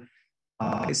overall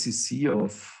ICC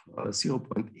of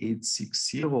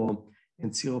 0.860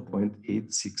 and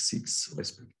 0.866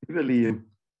 respectively.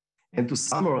 And to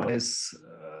summarize,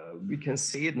 we can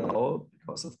say now,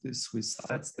 because of these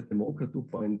results, that the MOCART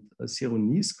 2.0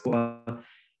 knee score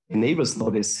enables now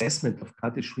the assessment of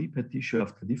cartilage repair tissue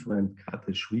after different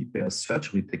cartilage repair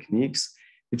surgery techniques,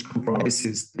 which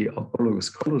comprises the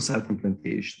autologous chondrocyte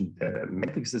implantation, the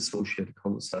matrix-associated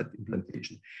chondrocyte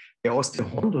implantation, the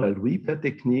osteochondral repair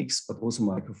techniques, but also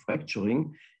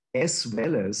microfracturing, as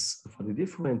well as for the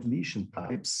different lesion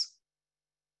types,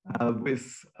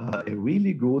 with a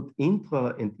really good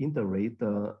intra and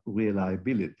inter-rater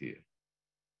reliability.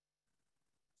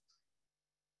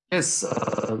 Yes,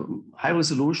 high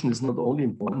resolution is not only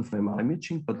important for MRI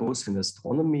imaging, but also in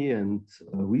astronomy. And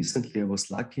recently I was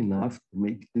lucky enough to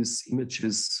make these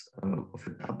images of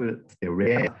the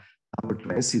rare double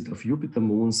transit of Jupiter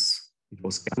moons. It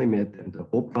was Ganymed and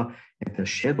Europa, and the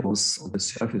shadows on the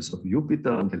surface of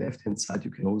Jupiter. On the left-hand side,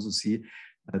 you can also see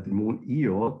the moon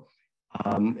Io.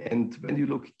 And when you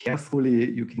look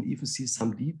carefully, you can even see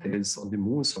some details on the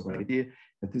moons already.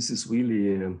 And this is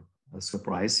really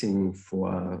surprising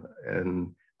for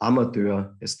an amateur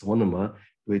astronomer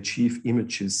to achieve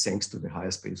images thanks to the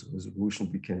higher spatial resolution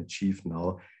we can achieve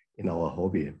now in our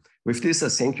hobby. With this, I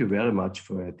thank you very much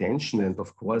for your attention. And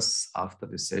of course, after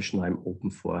the session, I'm open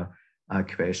for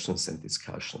questions and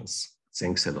discussions.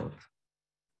 Thanks a lot.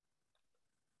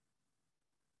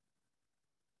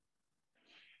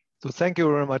 So thank you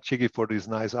very much, Iggy, for this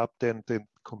nice update and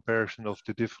comparison of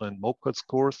the different MOCART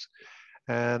scores.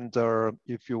 And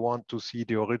if you want to see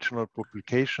the original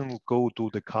publication, go to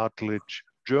the Cartilage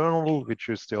Journal, which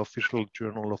is the official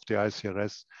journal of the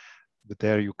ICRS.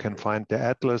 There you can find the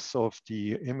atlas of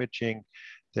the imaging.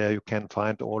 There you can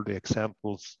find all the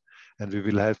examples. And we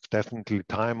will have definitely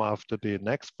time after the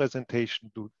next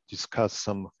presentation to discuss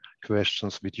some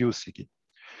questions with you, Sigi.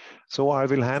 So I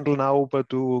will handle now over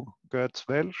to Götz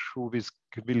Welsch, who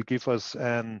will give us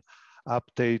an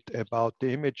update about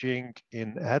the imaging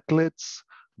in athletes,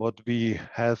 what we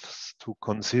have to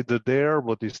consider there,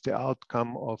 what is the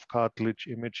outcome of cartilage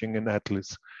imaging in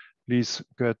athletes. Please,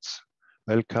 Götz,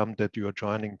 welcome that you are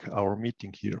joining our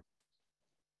meeting here.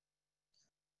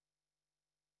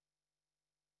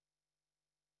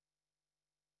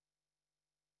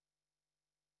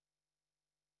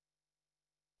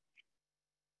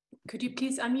 Could you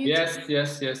please unmute? Yes.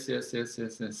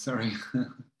 Sorry.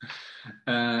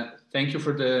 Thank you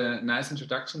for the nice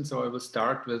introduction. So I will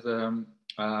start with the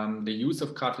use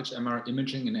of cartilage MR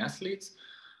imaging in athletes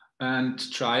and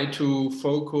try to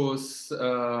focus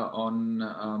on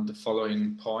the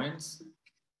following points.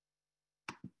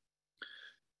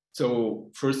 So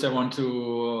first I want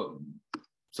to,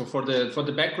 so for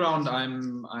the background,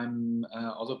 I'm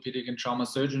orthopedic and trauma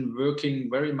surgeon working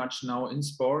very much now in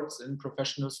sports, in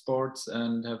professional sports,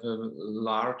 and have a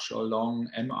large or long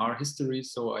MR history.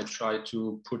 So I try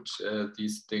to put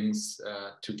these things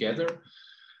together.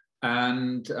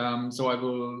 And so I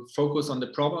will focus on the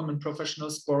problem in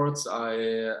professional sports.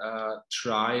 I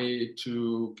try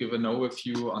to give an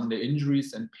overview on the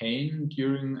injuries and pain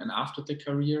during and after the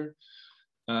career.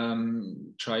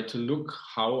 Try to look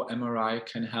how MRI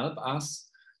can help us.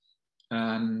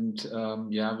 And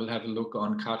yeah, we'll have a look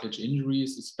on cartilage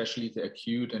injuries, especially the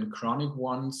acute and chronic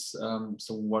ones.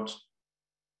 So what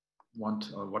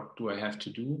do I have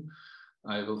to do?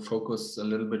 I will focus a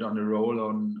little bit on the role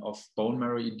of bone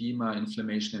marrow edema,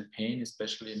 inflammation and pain,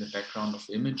 especially in the background of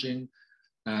imaging,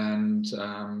 and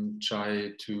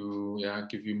try to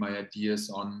give you my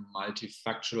ideas on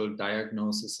multifactorial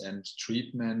diagnosis and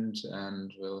treatment,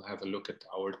 and we'll have a look at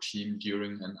our team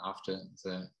during and after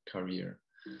the career.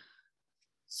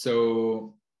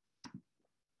 So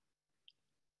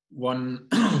one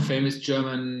famous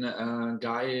German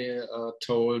guy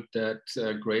told that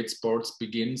great sports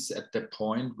begins at the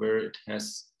point where it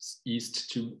has ceased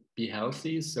to be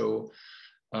healthy. So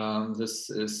this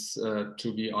is,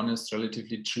 to be honest,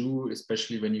 relatively true,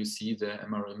 especially when you see the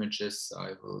MR images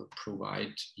I will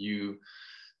provide you.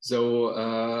 So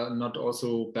not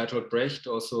also Bertolt Brecht,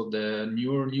 also the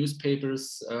newer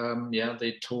newspapers,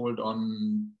 they told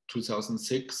on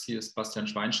 2006, here's Bastian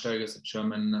Schweinsteiger, is a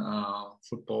German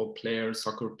football player,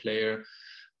 soccer player.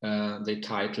 They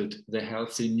titled The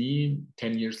Healthy Knee.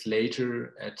 10 years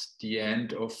later, at the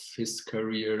end of his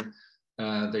career,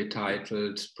 they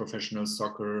titled Professional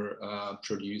Soccer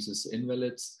Produces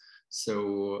Invalids.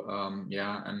 So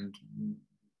and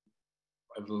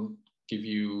I will give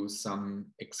you some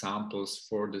examples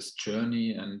for this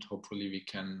journey, and hopefully we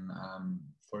can,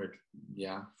 for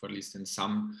at least in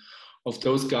some of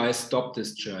those guys, stop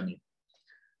this journey.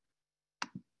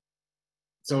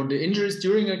 So the injuries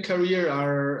during a career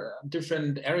are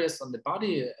different areas on the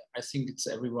body. I think it's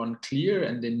everyone clear.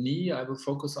 And the knee I will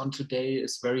focus on today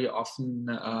is very often,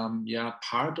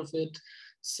 part of it.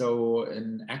 So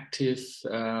in active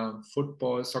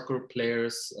football, soccer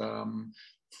players,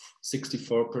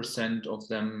 64% of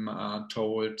them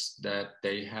told that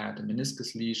they had a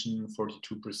meniscus lesion,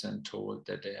 42% told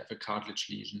that they have a cartilage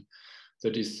lesion,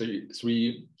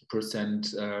 33%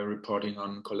 reporting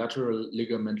on collateral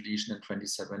ligament lesion, and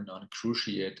 27% on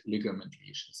cruciate ligament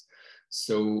lesions.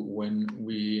 So when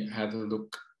we have a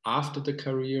look after the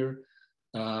career,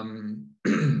 in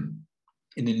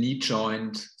the knee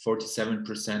joint,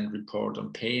 47% report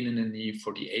on pain in the knee,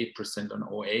 48% on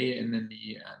OA in the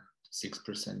knee, and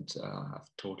 6% have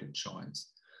total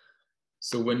joints.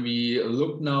 So when we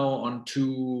look now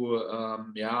onto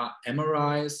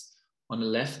MRIs, on the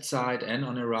left side and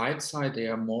on the right side, they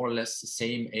are more or less the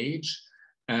same age,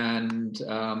 and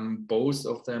both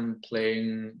of them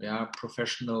playing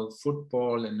professional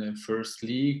football in the first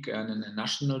league and in the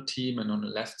national team. And on the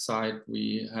left side,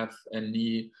 we have a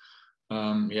knee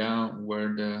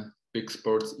where the big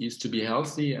sports used to be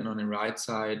healthy, and on the right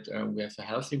side, we have a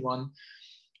healthy one.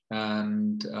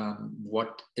 And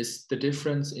what is the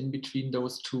difference in between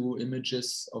those two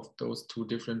images of those two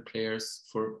different players?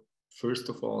 First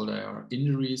of all, there are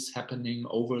injuries happening,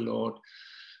 overload,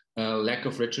 lack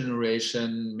of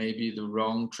regeneration, maybe the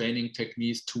wrong training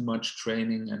techniques, too much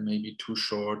training, and maybe too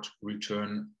short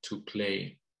return to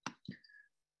play.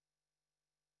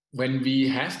 When we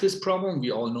have this problem, we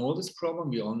all know this problem,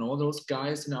 we all know those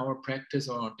guys in our practice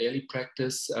or our daily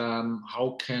practice.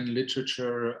 How can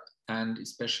literature, and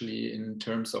especially in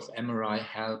terms of MRI,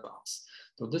 help us?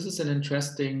 So this is an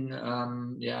interesting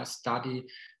study.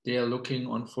 They are looking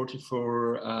on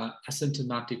 44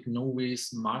 asymptomatic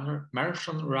novice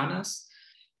marathon runners,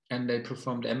 and they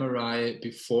performed MRI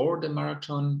before the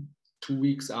marathon, 2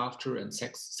 weeks after, and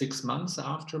 6 months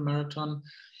after marathon.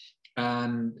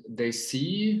 And they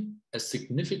see a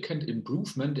significant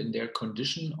improvement in their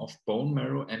condition of bone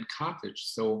marrow and cartilage.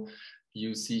 So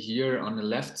you see here on the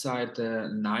left side the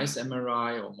nice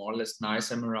MRI, or more or less nice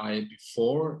MRI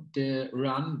before the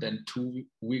run. Then 2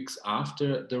 weeks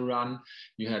after the run,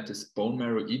 you had this bone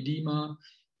marrow edema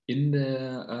in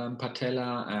the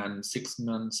patella, and 6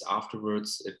 months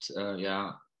afterwards, it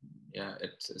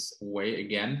is away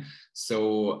again.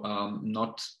 So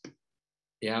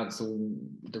so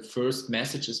the first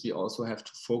message is we also have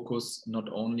to focus not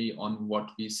only on what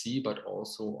we see, but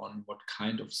also on what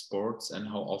kind of sports and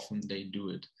how often they do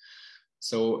it.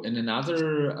 So in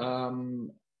another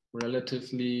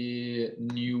relatively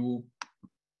new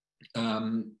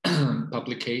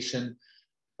publication,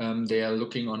 they are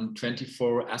looking on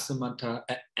 24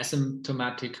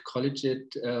 asymptomatic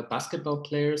collegiate basketball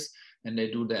players, and they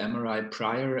do the MRI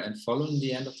prior and following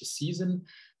the end of the season.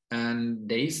 And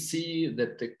they see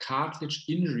that the cartilage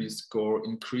injury score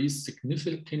increased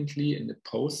significantly in the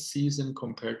postseason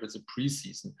compared with the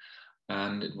preseason.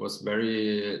 And it was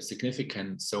very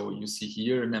significant. So you see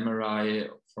here an MRI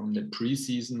from the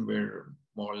preseason where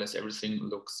more or less everything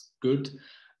looks good.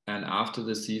 And after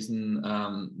the season,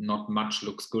 not much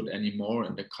looks good anymore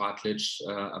in the cartilage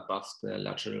above the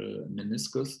lateral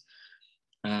meniscus.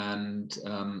 And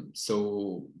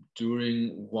so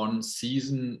during one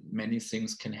season, many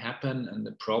things can happen. And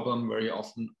the problem very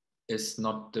often is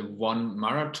not the one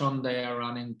marathon they are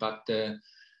running, but the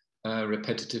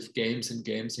repetitive games and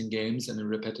games and games, and the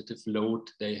repetitive load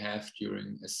they have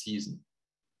during a season.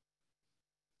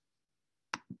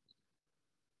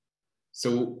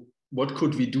 So what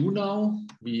could we do now?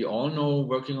 We all know,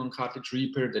 working on cartilage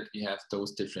repair, that we have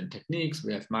those different techniques.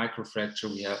 We have microfracture,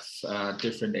 we have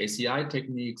different ACI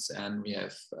techniques, and we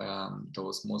have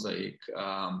those mosaic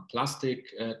plastic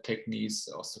techniques,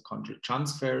 osteochondral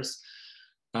transfers.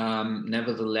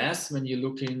 Nevertheless, when you're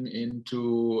looking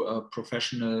into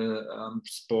professional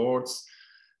sports,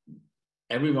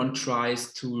 everyone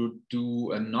tries to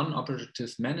do a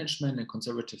non-operative management and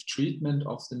conservative treatment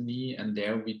of the knee, and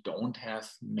there we don't have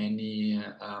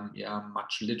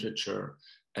much literature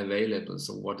available.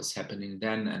 So what is happening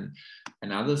then? And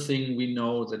another thing we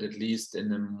know, that at least in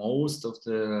the most of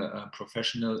the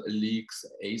professional leagues,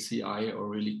 ACI, or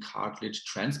really cartilage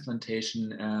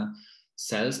transplantation,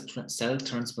 cell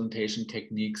transplantation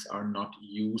techniques are not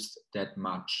used that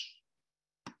much.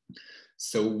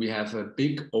 So we have a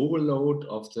big overload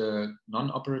of the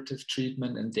non-operative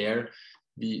treatment, and there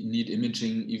we need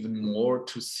imaging even more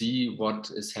to see what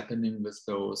is happening with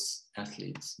those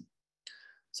athletes.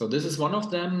 So this is one of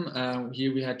them.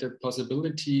 Here we had the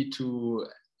possibility to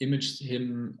image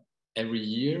him every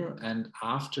year. And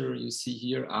after, you see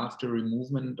here, after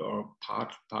removement or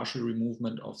partial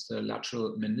removement of the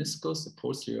lateral meniscus, the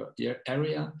posterior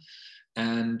area,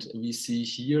 and we see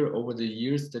here over the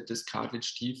years that this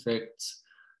cartilage defect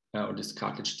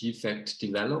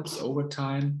develops over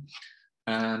time.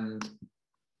 And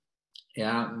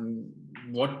yeah,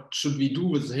 what should we do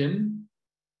with him?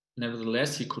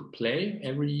 Nevertheless, he could play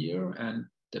every year and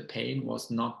the pain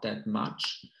was not that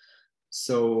much.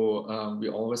 So we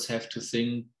always have to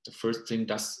think, the first thing,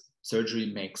 does surgery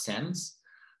make sense?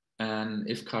 And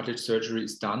if cartilage surgery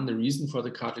is done, the reason for the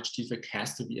cartilage defect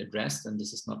has to be addressed, and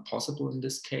this is not possible in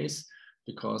this case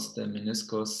because the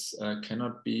meniscus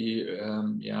cannot be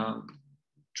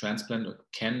transplanted,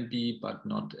 can be, but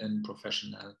not in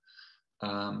professional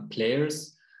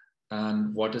players.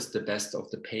 And what is the best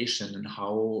of the patient and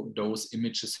how those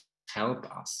images help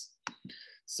us.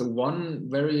 So one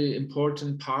very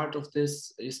important part of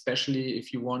this, especially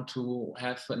if you want to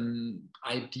have an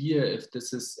idea if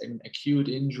this is an acute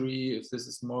injury, if this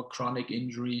is more chronic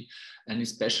injury, and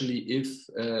especially if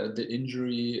the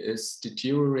injury is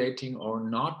deteriorating or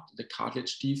not, the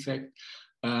cartilage defect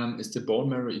is the bone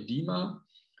marrow edema.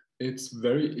 It's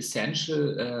very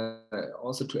essential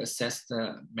also to assess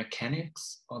the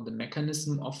mechanics or the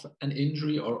mechanism of an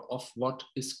injury or of what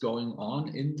is going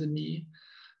on in the knee.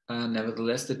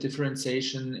 Nevertheless, the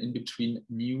differentiation in between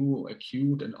new,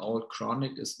 acute, and old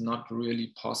chronic is not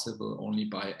really possible only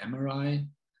by MRI.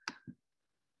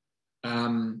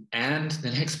 And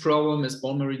the next problem is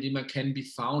bone marrow edema can be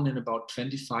found in about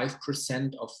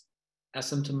 25% of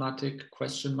asymptomatic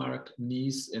question mark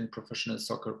knees in professional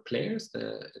soccer players.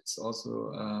 It's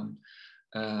also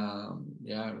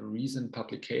recent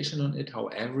publication on it.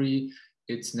 However,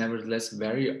 it's nevertheless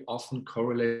very often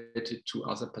correlated to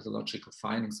other pathological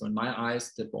findings. So in my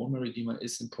eyes, the bone marrow edema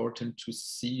is important to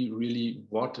see really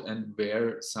what and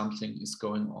where something is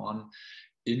going on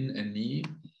in a knee.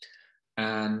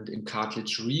 And in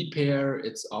cartilage repair,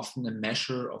 it's often a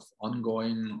measure of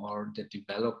ongoing or the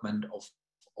development of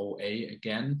OA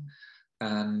again.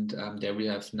 And there we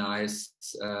have nice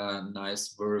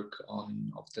work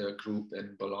of the group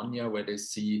in Bologna, where they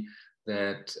see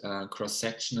that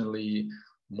cross-sectionally,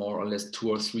 more or less 2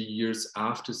 or 3 years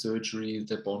after surgery,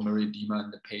 the bone marrow edema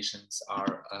in the patients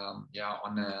are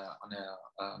on a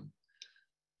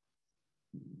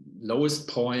lowest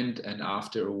point, and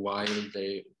after a while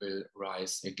they will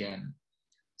rise again.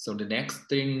 So the next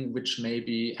thing which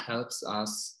maybe helps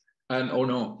us, and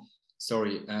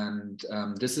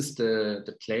this is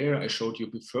the player I showed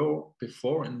you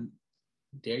before, and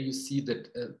there you see that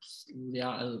a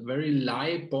very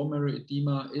light bone marrow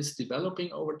edema is developing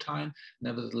over time.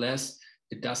 Nevertheless,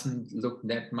 it doesn't look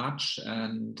that much,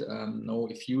 and no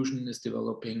effusion is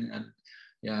developing.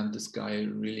 And this guy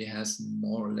really has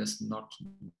more or less not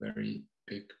very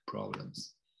big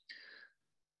problems.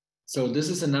 So this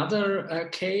is another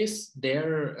case.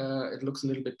 There it looks a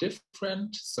little bit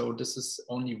different. So this is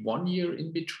only 1 year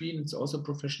in between. It's also a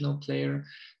professional player.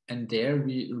 And there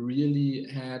we really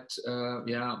had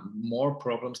more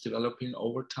problems developing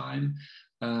over time.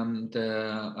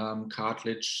 The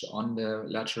cartilage on the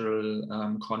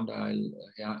lateral condyle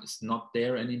is not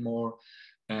there anymore.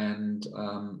 And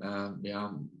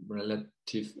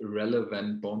relative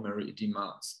irrelevant bone marrow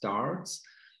edema starts.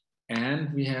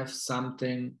 And we have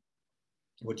something,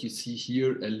 what you see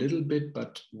here a little bit,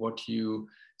 but what you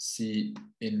see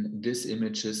in this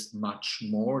image is much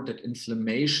more, that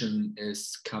inflammation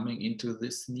is coming into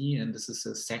this knee. And this is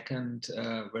a second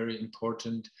very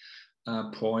important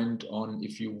point on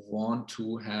if you want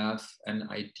to have an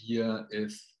idea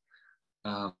if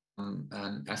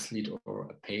an athlete or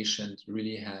a patient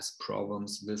really has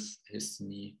problems with his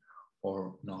knee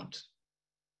or not.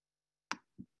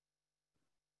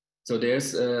 So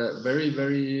there's a very,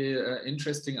 very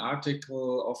interesting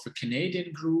article of a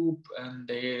Canadian group, and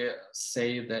they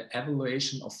say the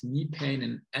evaluation of knee pain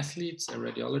in athletes, a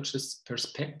radiologist's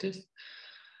perspective.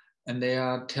 And they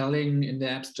are telling in the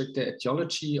abstract the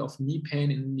etiology of knee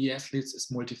pain in knee athletes is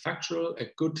multifactorial.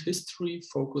 A good history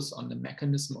focus on the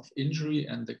mechanism of injury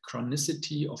and the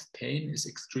chronicity of pain is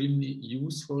extremely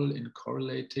useful in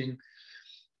correlating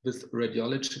with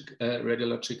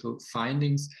radiological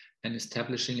findings and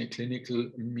establishing a clinical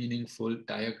meaningful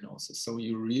diagnosis. So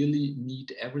you really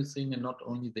need everything and not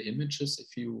only the images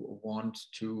if you want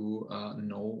to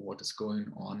know what is going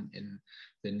on in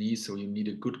the knee. So you need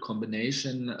a good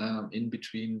combination in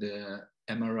between the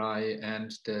MRI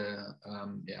and the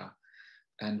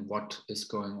and what is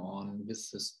going on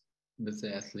with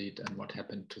the athlete and what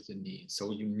happened to the knee.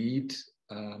 So you need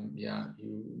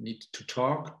you need to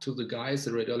talk to the guys.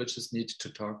 The radiologists need to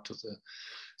talk to the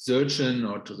surgeon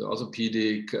or to the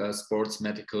orthopedic sports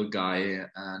medical guy,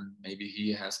 and maybe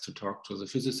he has to talk to the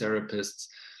physiotherapists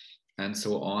and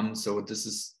so on. So this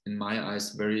is, in my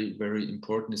eyes, very, very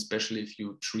important, especially if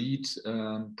you treat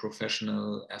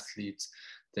professional athletes,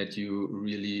 that you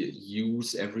really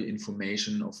use every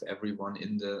information of everyone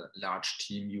in the large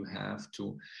team you have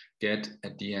to get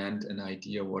at the end an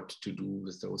idea what to do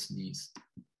with those knees.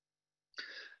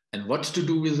 And what to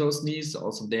do with those knees,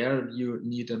 also there you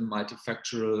need a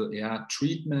multifactorial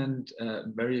treatment,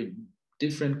 very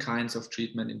different kinds of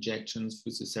treatment, injections,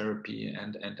 physiotherapy,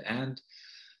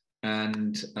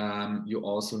 and you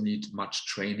also need much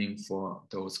training for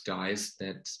those guys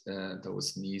that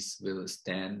those knees will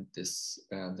stand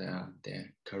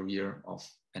their career of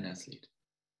an athlete.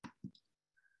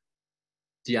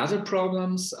 The other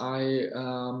problems, I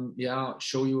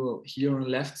show you here on the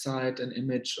left side an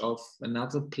image of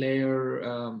another player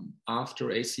after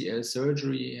ACL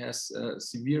surgery. He has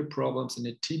severe problems in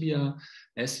the tibia,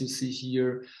 as you see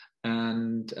here.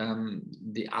 And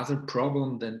the other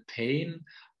problem than pain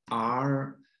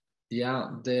are the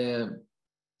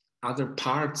other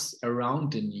parts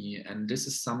around the knee. And this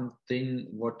is something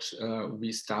what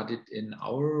we studied in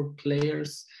our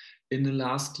players in the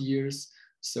last years.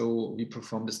 So we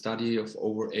performed a study of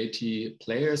over 80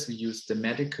 players. We used the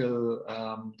medical,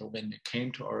 when they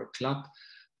came to our club,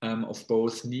 of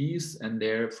both knees. And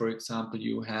there, for example,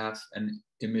 you have an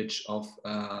image of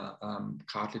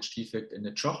cartilage defect in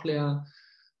the trochlea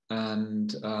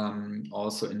and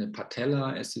also in the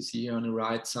patella, as you see here on the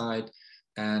right side.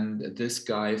 And this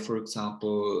guy, for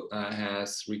example,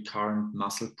 has recurrent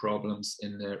muscle problems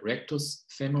in the rectus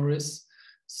femoris.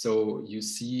 So you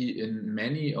see in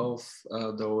many of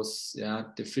those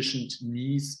deficient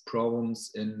knees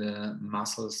problems in the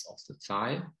muscles of the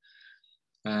thigh.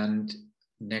 And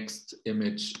next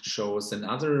image shows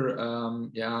another,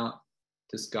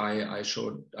 this guy I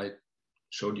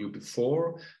showed you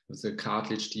before with a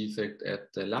cartilage defect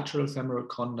at the lateral femoral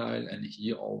condyle, and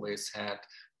he always had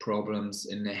problems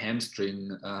in the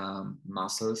hamstring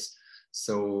muscles.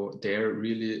 So there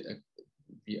really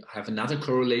we have another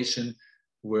correlation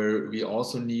where we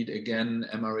also need, again,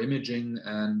 MRI-Imaging,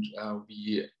 and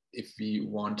if we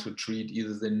want to treat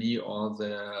either the knee or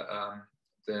the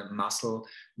muscle,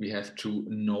 we have to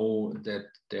know that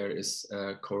there is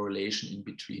a correlation in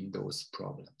between those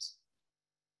problems.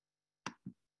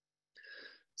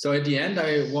 So at the end,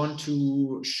 I want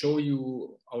to show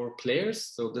you our players.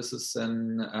 So this is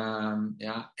an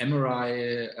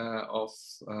MRI of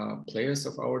players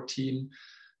of our team.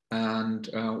 And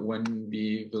when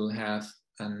we will have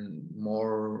a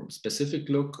more specific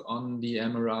look on the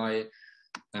MRI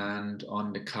and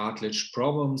on the cartilage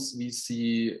problems, we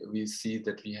see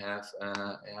that we have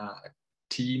a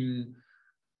team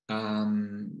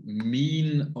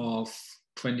mean of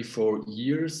 24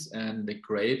 years and the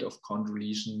grade of chondral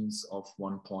lesions of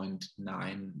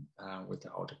 1.9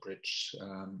 without a bridge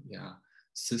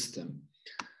system.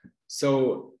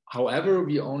 So, however,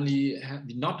 we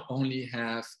not only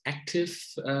have active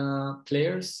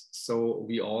players, so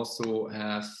we also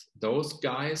have those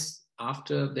guys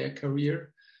after their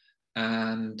career.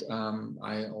 And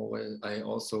I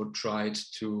also tried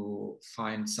to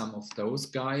find some of those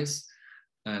guys,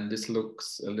 and this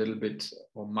looks a little bit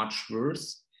or much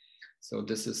worse. So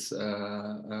this is,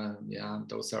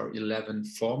 those are 11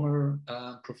 former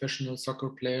professional soccer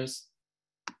players,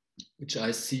 which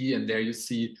I see, and there you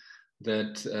see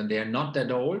that they are not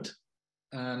that old,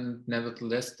 and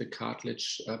nevertheless the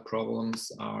cartilage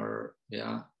problems are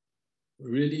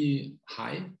really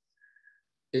high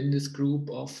in this group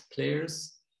of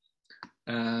players.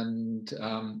 And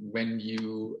when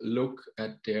you look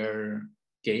at their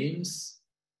games,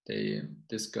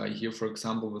 this guy here, for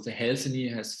example, with the healthy knee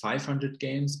has 500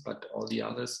 games, but all the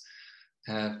others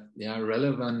have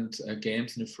relevant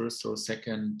games in the first or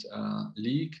second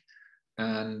league.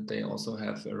 And they also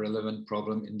have a relevant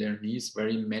problem in their knees,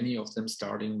 very many of them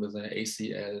starting with an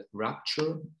ACL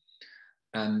rupture.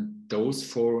 And those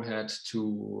four had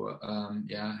to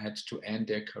end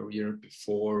their career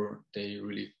before they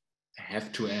really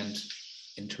have to end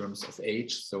in terms of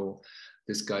age. So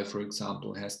this guy, for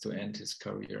example, has to end his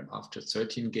career after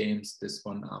 13 games, this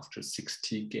one after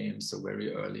 60 games, so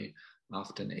very early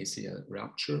after an ACL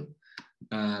rupture.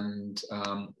 And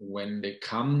when they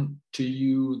come to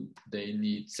you, they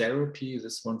need therapy.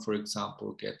 This one, for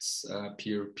example, gets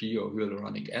PRP or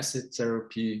hyaluronic acid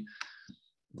therapy.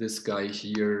 This guy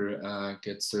here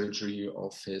gets surgery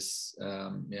of his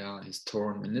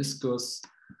torn meniscus.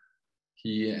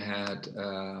 He had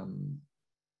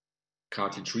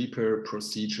cartilage repair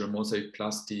procedure,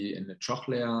 mosaicplasty in the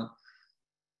trochlea.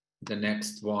 The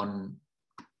next one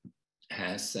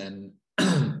has an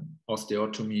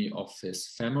osteotomy of his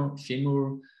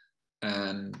femur.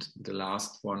 And the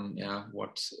last one, yeah,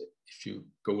 what if you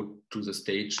go to the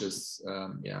stages,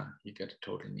 yeah, you get a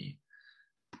total knee.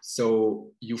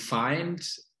 So you find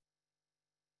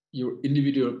your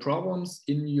individual problems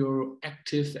in your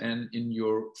active and in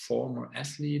your former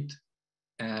athlete,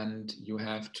 and you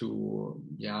have to,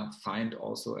 yeah, find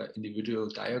also an individual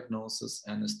diagnosis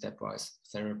and a stepwise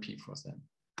therapy for them.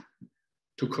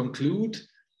 To conclude,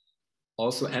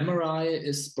 also MRI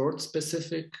is sport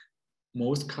specific.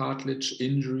 Most cartilage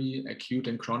injury, acute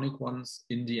and chronic ones,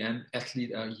 in the end,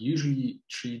 athletes are usually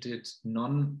treated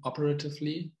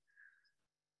non-operatively,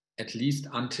 at least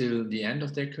until the end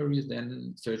of their career.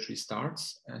 Then surgery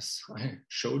starts, as I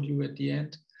showed you at the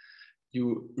end.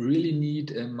 You really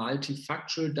need a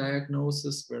multifactorial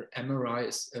diagnosis where MRI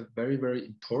is a very, very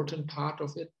important part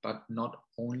of it, but not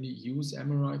only use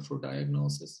MRI for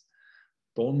diagnosis.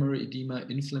 Bone marrow edema,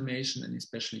 inflammation, and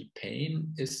especially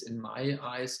pain is, in my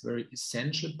eyes, very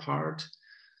essential part,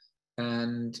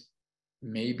 and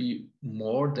maybe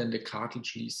more than the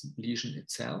cartilage lesion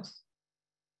itself.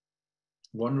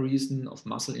 One reason of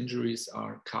muscle injuries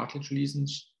are cartilage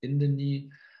lesions in the knee,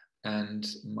 and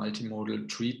multimodal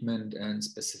treatment and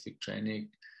specific training,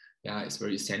 yeah, is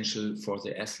very essential for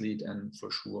the athlete and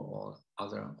for sure all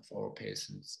other of our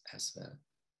patients as well.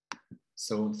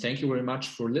 So thank you very much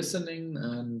for listening,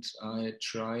 and I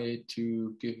try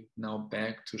to give now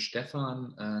back to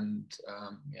Stefan, and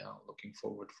yeah, looking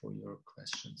forward for your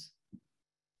questions.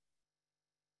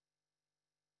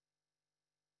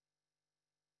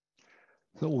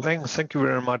 So thank you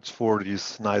very much for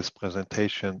these nice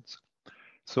presentations.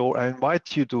 So I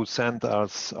invite you to send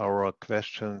us our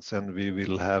questions, and we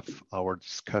will have our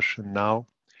discussion now.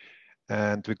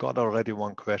 And we got already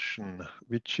one question,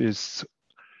 which is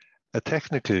a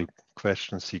technical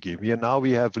question, Sigi.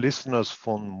 We have listeners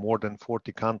from more than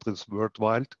 40 countries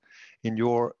worldwide. In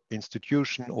your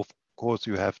institution, of course,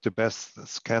 you have the best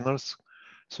scanners.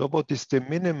 So what is the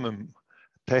minimum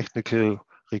technical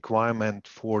requirement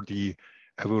for the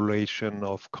evaluation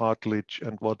of cartilage,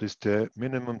 and what is the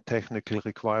minimum technical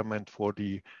requirement for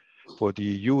the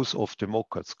use of the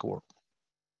MOCART score?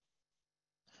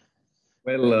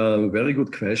 Well, very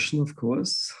good question, of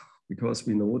course, because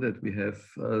we know that we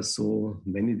have so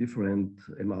many different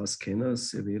MR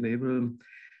scanners available.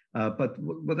 But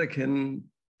what I can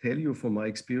tell you from my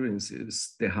experience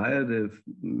is the higher the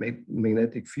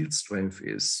magnetic field strength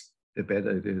is, the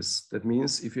better it is. That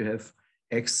means if you have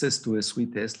access to a 3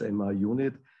 Tesla MR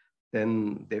unit,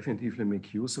 then definitely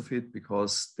make use of it,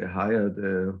 because the higher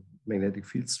the magnetic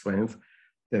field strength,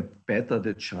 the better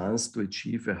the chance to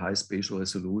achieve a high spatial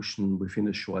resolution within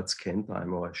a short scan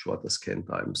time or a shorter scan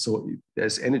time. So if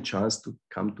there's any chance to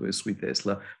come to a 3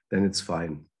 Tesla, then it's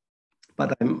fine.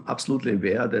 But I'm absolutely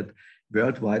aware that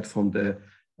worldwide, from the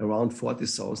around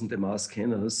 40,000 MR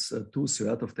scanners,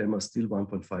 2/3 of them are still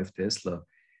 1.5 Tesla.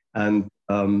 And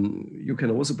you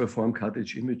can also perform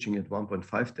cartilage imaging at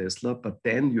 1.5 Tesla, but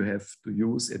then you have to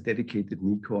use a dedicated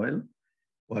knee coil,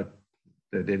 or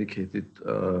the dedicated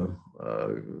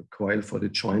coil for the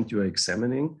joint you are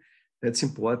examining. That's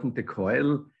important. The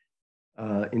coil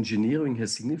engineering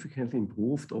has significantly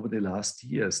improved over the last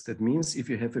years. That means if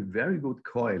you have a very good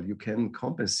coil, you can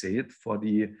compensate for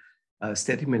the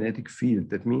static magnetic field.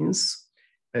 That means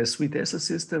a 3 Tesla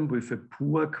system with a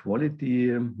poor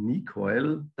quality knee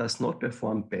coil does not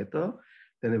perform better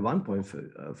than a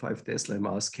 1.5 Tesla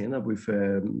MR scanner with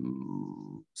a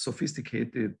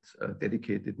sophisticated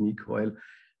dedicated knee coil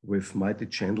with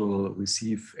multi-channel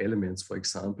receive elements, for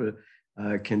example,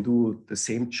 can do the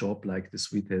same job like the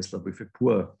 3 Tesla with a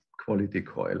poor quality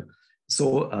coil.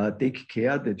 So take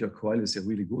care that your coil is a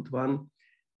really good one.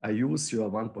 Use your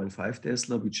 1.5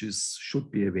 Tesla, which should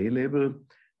be available.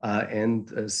 And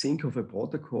think of a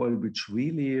protocol which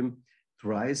really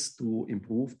tries to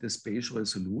improve the spatial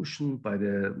resolution by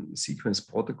the sequence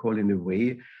protocol in a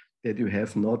way that you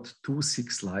have not 2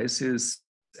 thick slices,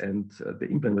 and the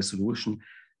implant resolution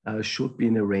should be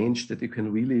in a range that you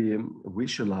can really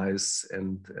visualize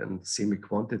and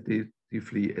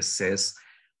semi-quantitatively assess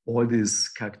all these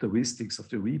characteristics of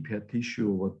the repair tissue,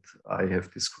 what I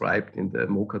have described in the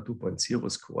MOCART 2.0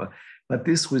 score. But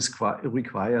this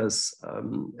requires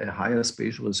a higher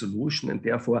spatial resolution, and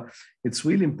therefore it's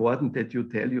really important that you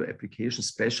tell your application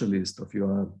specialist of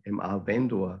your MR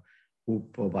vendor who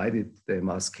provided the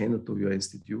MR scanner to your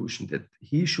institution that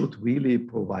he should really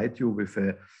provide you with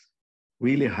a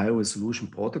really high resolution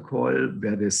protocol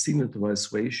where the signal to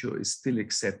noise ratio is still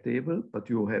acceptable, but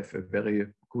you have a very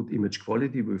good image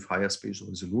quality with higher spatial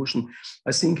resolution,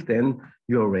 I think then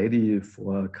you are ready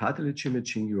for cartilage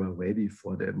imaging, you are ready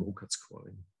for the MOCART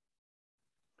scoring.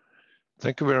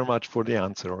 Thank you very much for the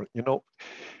answer. You know,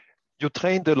 you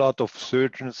trained a lot of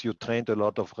surgeons, you trained a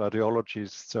lot of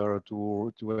radiologists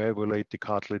to evaluate the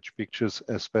cartilage pictures,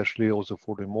 especially also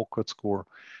for the MOCART score.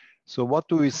 So what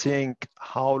do you think,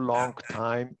 how long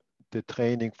time the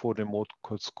training for the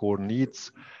MOCART score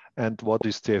needs, and what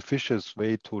is the efficient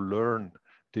way to learn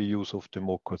the use of the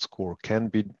MOCART score? Can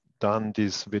be done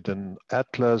this with an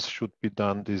atlas, should be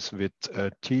done this with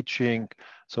teaching?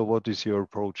 So what is your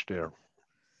approach there?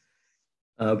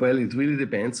 Well, it really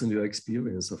depends on your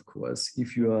experience, of course.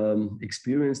 If you are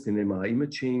experienced in MRI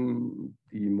imaging,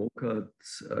 the MOCART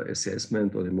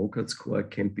assessment or the MOCART score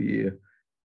can be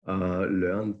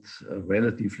learned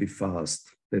relatively fast.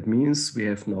 That means we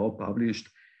have now published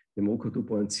the MOCART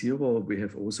 2.0. We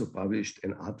have also published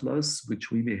an atlas, which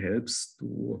really helps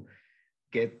to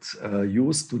get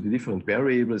used to the different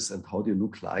variables and how they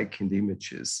look like in the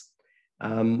images.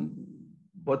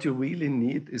 What you really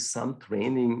need is some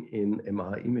training in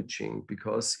MRI imaging,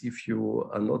 because if you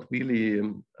are not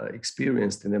really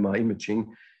experienced in MRI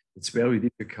imaging, it's very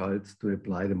difficult to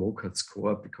apply the MOCART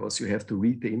score, because you have to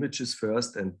read the images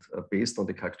first, and based on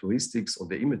the characteristics of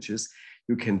the images,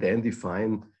 you can then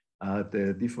define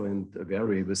the different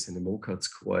variables in the MOCART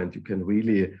score, and you can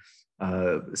really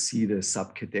see the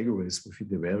subcategories within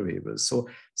the variables. So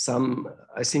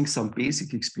I think some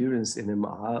basic experience in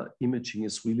MR imaging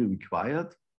is really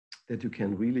required, that you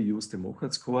can really use the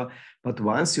MOCART score. But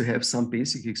once you have some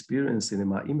basic experience in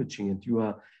MR imaging and you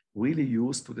are really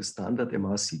used to the standard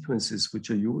MR sequences which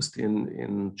are used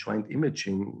in joint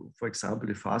imaging, for example,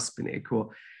 the fast spin echo,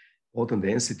 proton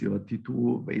density or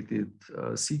T2 weighted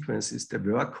sequence is the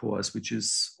workhorse, which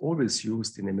is always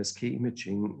used in MSK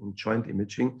imaging, in joint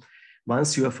imaging.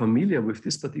 Once you are familiar with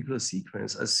this particular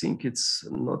sequence, I think it's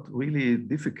not really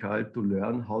difficult to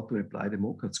learn how to apply the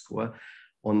MOCART score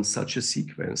on such a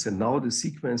sequence. And now the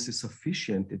sequence is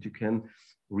sufficient that you can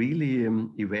really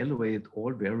evaluate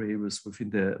all variables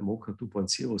within the MOCART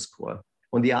 2.0 score.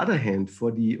 On the other hand, for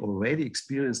the already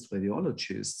experienced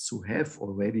radiologists who have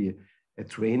already a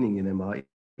training in MRI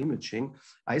imaging,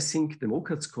 I think the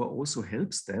MOCART score also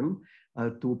helps them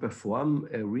to perform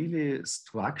a really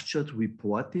structured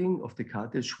reporting of the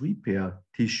cartilage repair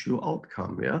tissue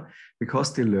outcome,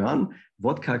 because they learn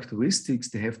what characteristics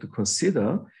they have to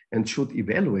consider and should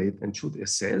evaluate and should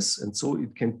assess. And so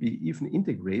it can be even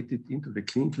integrated into the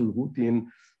clinical routine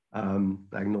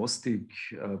diagnostic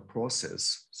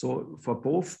process. So for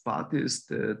both parties,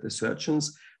 the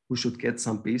surgeons who should get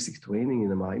some basic training in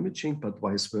MRI imaging, but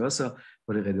vice versa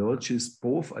for the radiologists,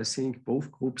 I think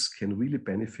both groups can really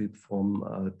benefit from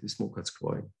this MOCART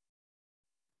scoring.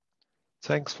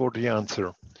 Thanks for the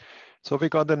answer. So we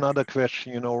got another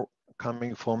question,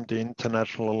 coming from the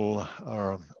international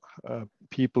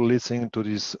people listening to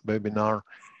this webinar.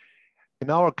 In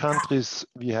our countries,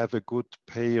 we have a good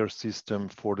payer system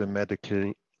for the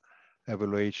medical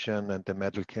evaluation and the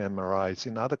medical MRIs.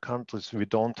 In other countries, we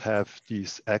don't have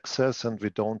this access, and we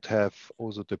don't have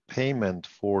also the payment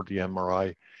for the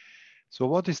MRI. So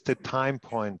what is the time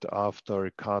point after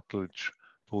a cartilage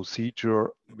procedure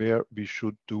where we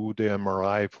should do the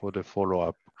MRI for the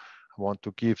follow-up? I want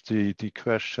to give the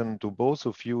question to both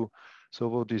of you. So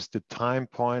what is the time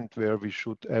point where we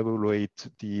should evaluate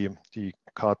the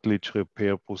cartilage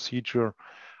repair procedure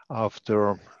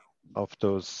after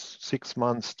 6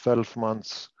 months, 12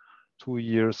 months, 2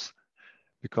 years?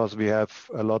 Because we have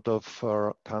a lot of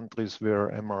countries where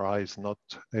MRI is not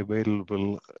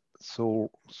available so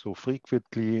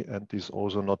frequently, and is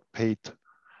also not paid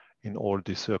in all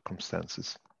these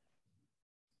circumstances.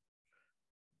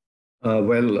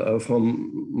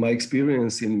 From my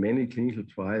experience in many clinical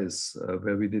trials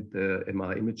where we did the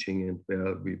MRI imaging and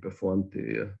where we performed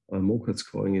the MOCART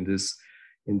scoring in this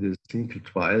clinical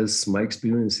trials, my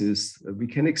experience is we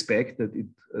can expect that it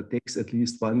takes at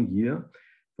least 1 year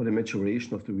for the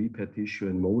maturation of the repair tissue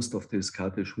in most of these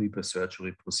cartilage repair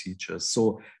surgery procedures.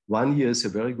 So 1 year is a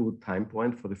very good time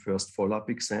point for the first follow-up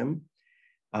exam.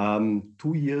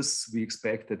 2 years, we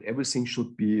expect that everything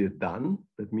should be done.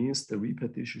 That means the repair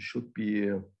tissue should be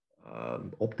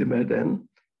optimal then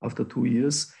after 2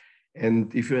 years.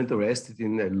 And if you're interested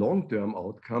in a long-term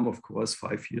outcome, of course,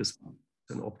 5 years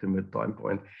is an optimal time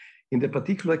point. In the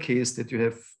particular case that you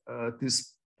have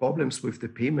these problems with the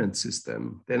payment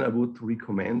system, then I would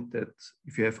recommend that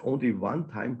if you have only one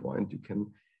time point, you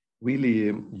can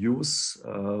really use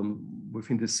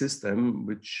within the system,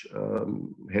 which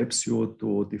helps you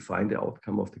to define the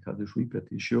outcome of the cartilage repair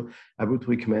tissue. I would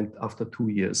recommend after 2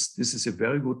 years. This is a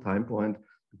very good time point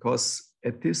because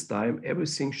at this time,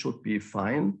 everything should be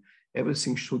fine.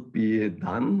 Everything should be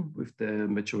done with the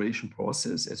maturation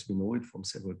process as we know it from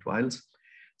several trials.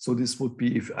 So this would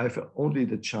be, if I have only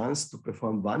the chance to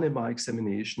perform one MRI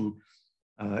examination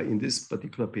in this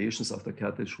particular patients after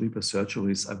cartilage repair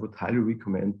surgeries, I would highly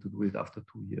recommend to do it after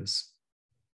 2 years.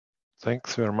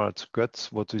 Thanks very much.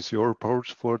 Götz, what is your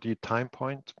approach for the time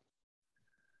point?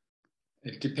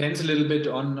 It depends a little bit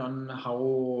on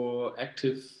how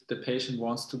active the patient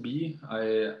wants to be.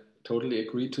 I totally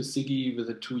agree to Siggy with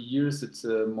the 2 years. It's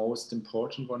the most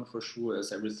important one for sure,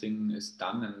 as everything is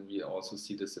done. And we also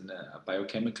see this in a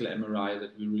biochemical MRI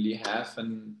that we really have a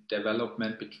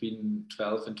development between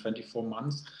 12 and 24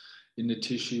 months in the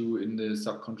tissue, in the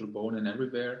subchondral bone and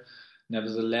everywhere.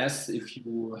 Nevertheless, if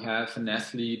you have an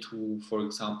athlete who, for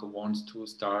example, wants to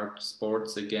start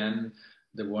sports again,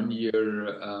 the 1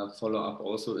 year follow-up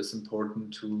also is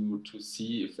important to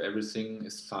see if everything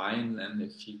is fine and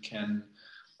if he can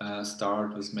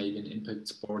start with maybe an impact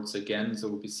sports again. So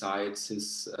besides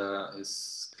his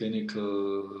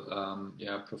clinical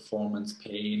performance,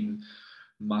 pain,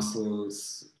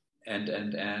 muscles, and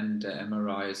the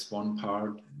MRI is one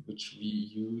part which we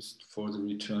used for the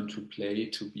return to play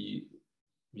to be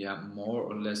more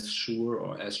or less sure,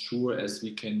 or as sure as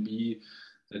we can be,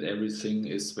 that everything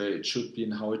is where it should be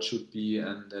and how it should be,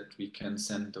 and that we can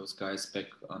send those guys back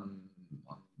on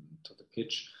to the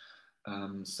pitch.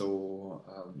 And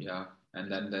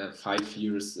then the 5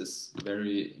 years is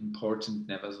very important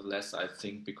nevertheless, I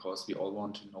think, because we all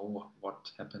want to know what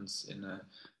happens in a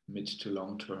mid to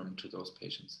long term to those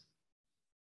patients.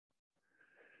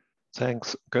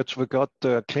 Thanks. Götz, we got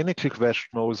a clinical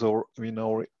question also. We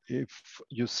know if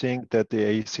you think that the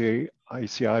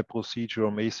ICI procedure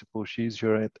or MACI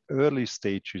procedure at early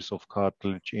stages of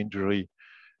cartilage injury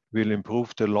will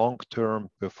improve the long-term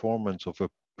performance of a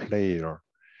player.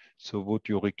 So would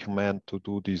you recommend to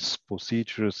do these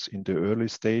procedures in the early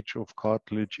stage of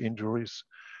cartilage injuries?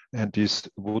 And this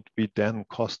would be then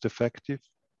cost effective?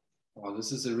 Well,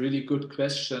 this is a really good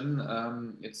question.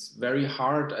 It's very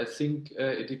hard. I think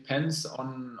it depends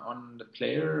on the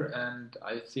player. And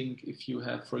I think if you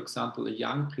have, for example, a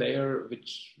young player,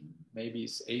 which maybe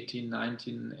is 18,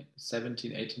 19,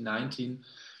 17, 18, 19,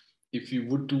 if you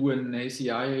would do an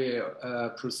ACI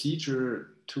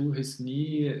procedure to his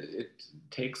knee, it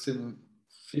takes him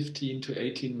 15 to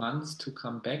 18 months to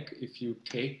come back if you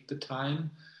take the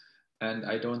time. And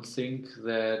I don't think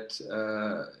that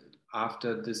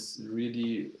after this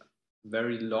really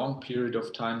very long period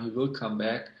of time, he will come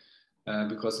back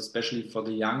because especially for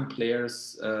the young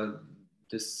players,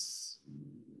 this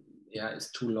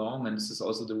is too long. And this is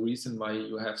also the reason why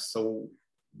you have so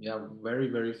very,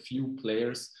 very few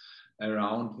players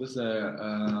around with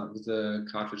the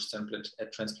cartilage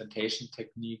transplantation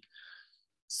technique.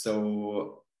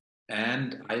 So,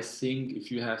 and I think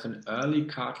if you have an early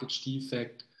cartilage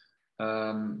defect,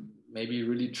 maybe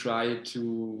really try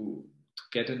to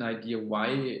get an idea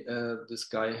why this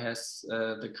guy has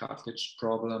the cartilage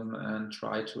problem and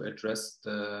try to address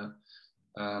the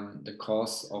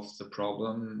cause of the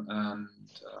problem. And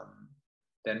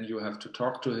then you have to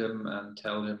talk to him and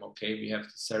tell him, okay, we have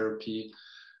the therapy.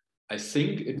 I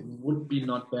think it would be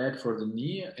not bad for the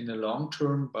knee in the long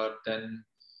term, but then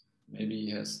maybe he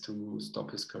has to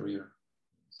stop his career.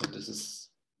 So this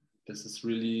is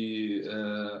really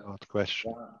hard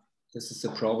question. This is a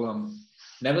problem.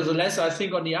 Nevertheless, I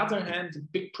think on the other hand, the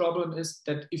big problem is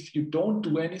that if you don't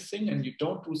do anything and you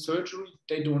don't do surgery,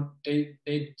 they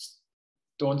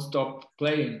don't stop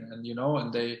playing,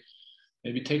 and they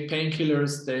maybe take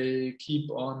painkillers. They keep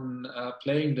on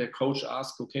playing. The coach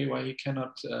asks, okay, why he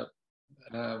cannot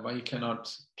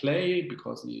play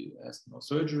because he has no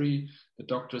surgery. The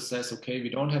doctor says, okay, we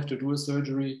don't have to do a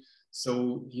surgery,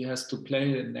 so he has to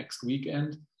play the next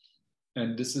weekend.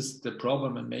 And this is the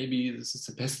problem, and maybe this is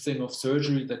the best thing of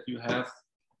surgery, that you have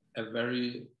a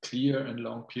very clear and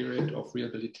long period of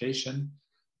rehabilitation.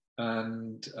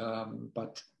 And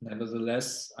but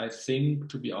nevertheless, I think,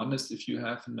 to be honest, if you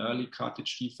have an early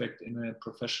cartilage defect in a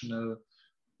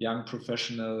young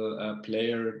professional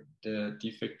player, the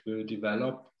defect will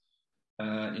develop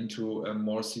into a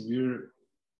more severe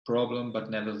problem. But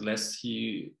nevertheless,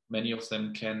 many of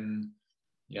them can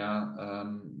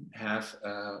have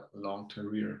a long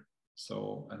career.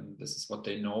 So, and this is what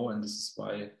they know, and this is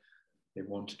why they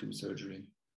want to do surgery.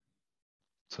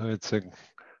 So it's a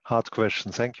hard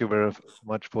question. Thank you very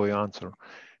much for your answer.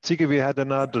 Siggy, we had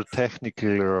another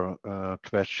technical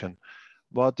question.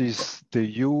 What is the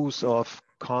use of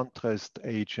contrast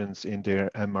agents in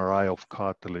the MRI of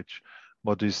cartilage?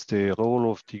 What is the role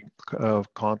of the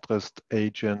contrast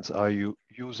agents? Are you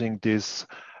using this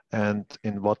and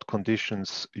in what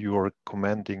conditions you are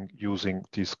recommending using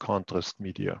this contrast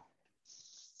media?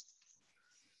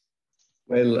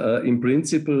 Well, in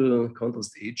principle,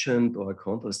 contrast agent or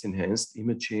contrast enhanced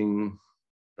imaging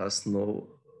does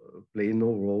play no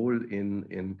role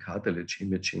in cartilage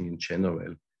imaging in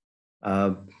general.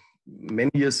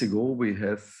 Many years ago, we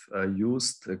have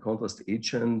used a contrast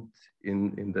agent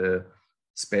in the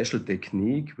special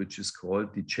technique, which is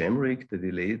called the GEMRIC, the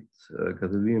delayed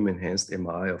gadolinium enhanced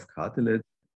MRI of cartilage.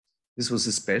 This was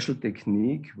a special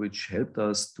technique which helped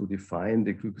us to define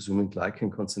the glucosamine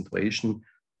glycan concentration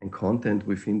and content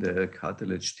within the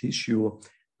cartilage tissue,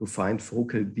 to find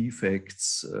focal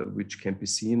defects which can be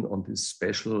seen on this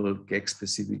special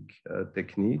GAG-specific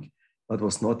technique, but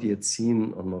was not yet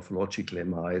seen on morphological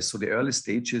MRI. So the early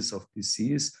stages of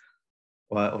disease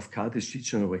or of cartilage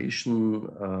degeneration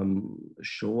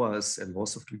show us a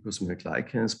loss of glucosamine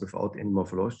glycans without any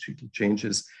morphological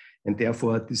changes. And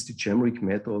therefore, this degenerate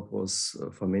method was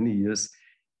for many years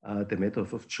the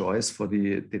method of choice for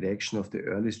the detection of the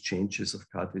earliest changes of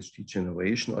cartilage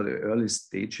degeneration or the early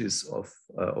stages of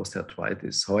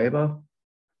osteoarthritis. However,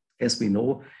 as we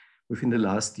know, within the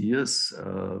last years,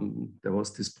 there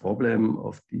was this problem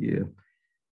of the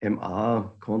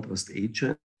MR contrast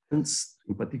agents,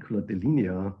 in particular the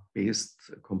linear-based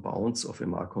compounds of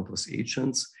MR contrast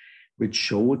agents, which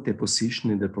showed deposition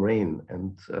in the brain.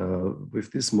 And with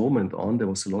this moment on, there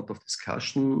was a lot of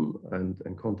discussion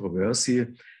and controversy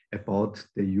about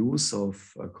the use of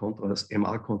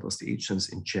MR contrast agents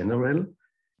in general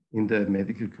in the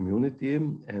medical community.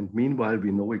 And meanwhile,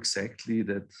 we know exactly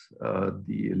that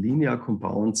the linear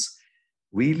compounds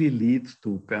really lead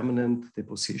to permanent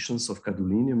depositions of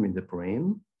gadolinium in the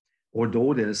brain,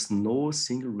 although there's no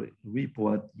single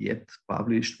report yet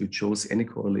published which shows any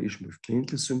correlation with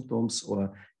clinical symptoms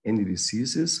or any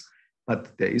diseases,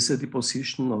 but there is a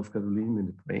deposition of gadolinium in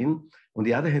the brain. On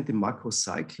the other hand, the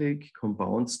macrocyclic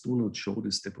compounds do not show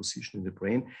this deposition in the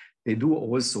brain. They do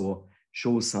also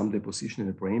show some deposition in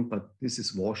the brain, but this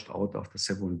is washed out after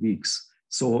several weeks.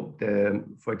 So,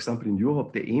 for example, in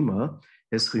Europe, the EMA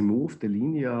has removed the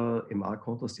linear MR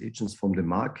contrast agents from the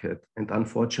market. And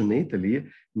unfortunately,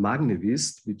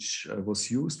 Marlovits, which was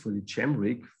used for the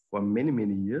GEMRIC for many,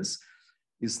 many years,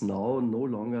 is now no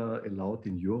longer allowed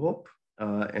in Europe.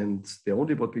 And the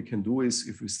only what we can do is,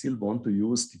 if we still want to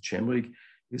use the GEMRIC,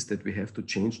 is that we have to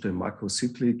change the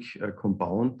macrocyclic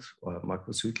compound or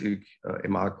macrocyclic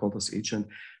MR contrast agent.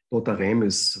 Dotarem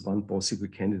is one possible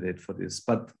candidate for this.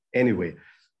 But anyway,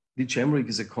 the GEMRIC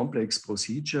is a complex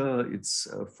procedure. It's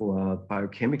for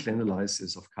biochemical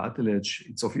analysis of cartilage.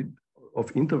 It's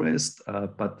of interest,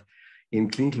 but in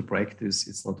clinical practice,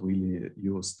 it's not really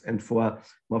used. And for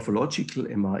morphological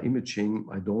MR imaging,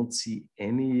 I don't see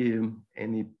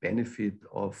any benefit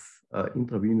of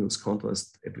intravenous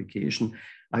contrast application.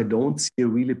 I don't see a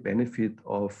really benefit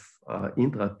of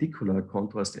intra-articular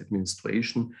contrast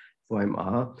administration for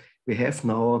MR. We have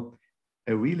now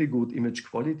a really good image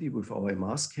quality with our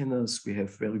MR scanners. We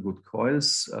have very good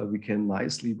coils. We can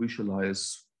nicely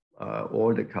visualize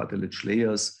all the cartilage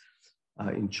layers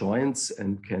in joints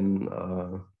and can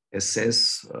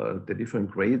assess the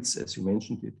different grades, as you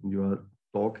mentioned it in your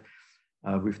talk,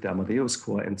 with the AMADEUS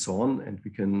score and so on. And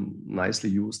we can nicely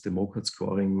use the MOCART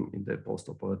scoring in the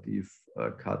post-operative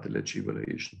cartilage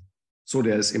evaluation. So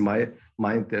there's, in my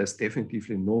mind, there's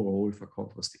definitively no role for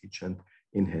contrast agent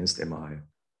enhanced MRI.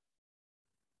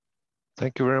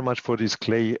 Thank you very much for this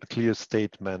clear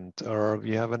statement.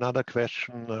 We have another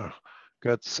question,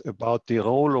 Götz, about the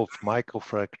role of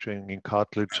microfracturing in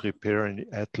cartilage repair in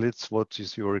athletes. What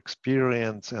is your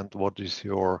experience and what is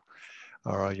your,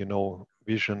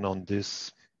 vision on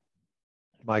this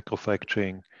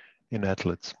microfracturing in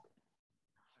athletes?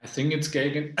 I think it's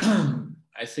getting.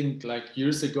 I think like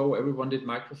years ago, everyone did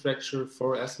microfracture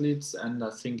for athletes, and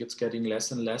I think it's getting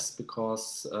less and less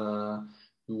because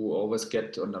you always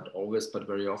get, or not always, but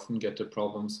very often get the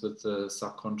problems with the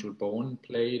subchondral bone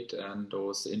plate and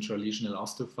those intralesional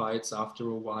osteophytes after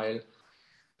a while.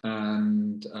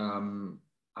 And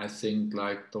I think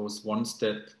like those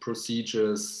one-step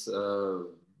procedures,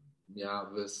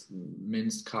 with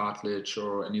minced cartilage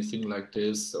or anything like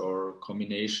this, or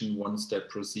combination one-step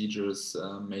procedures,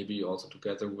 maybe also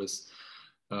together with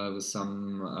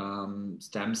some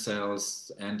stem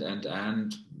cells and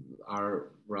are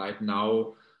right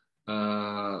now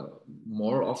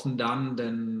more often done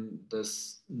than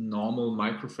this normal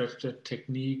microfracture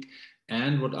technique.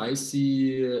 And what I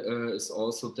see is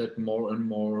also that more and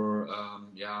more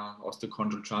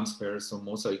osteochondral transfer, so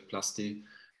mosaic plasty,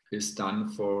 is done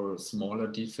for smaller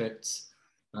defects.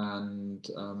 And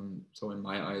so in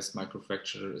my eyes,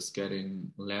 microfracture is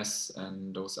getting less,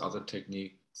 and those other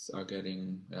techniques are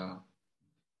getting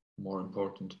more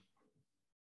important.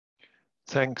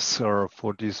 Thanks, sir,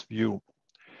 for this view.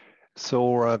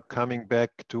 So coming back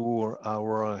to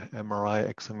our MRI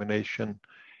examination,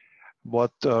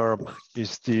 what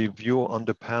is the view on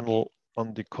the panel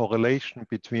on the correlation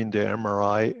between the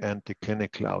MRI and the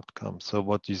clinical outcome? So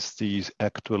what is the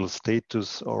actual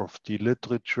status of the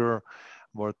literature?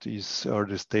 What is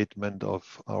the statement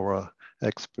of our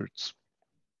experts?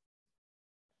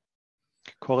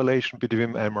 Correlation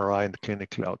between MRI and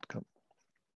clinical outcome.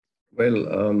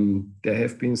 Well, there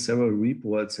have been several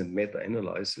reports and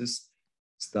meta-analysis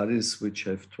studies which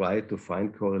have tried to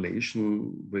find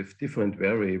correlation with different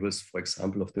variables, for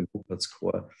example, of the MOCART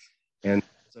score. And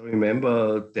as I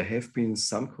remember, there have been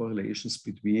some correlations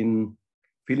between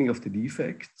feeling of the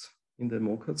defect in the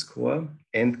MOCART score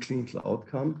and clinical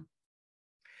outcome,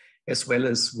 as well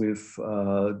as with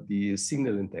the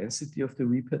signal intensity of the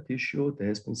repair tissue. There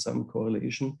has been some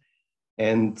correlation.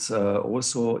 And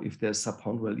also if there's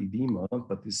subchondral edema,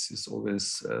 but this is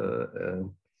always a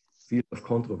field of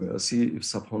controversy, if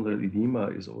subchondral edema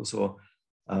is also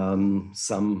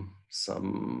some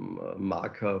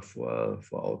marker for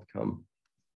outcome.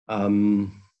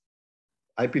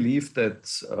 I believe that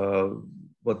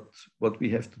what we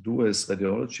have to do as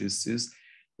radiologists is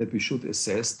that we should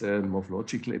assess the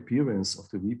morphological appearance of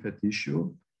the repair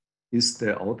tissue. Is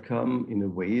the outcome in a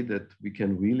way that we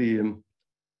can really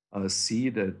see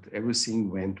that everything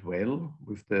went well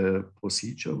with the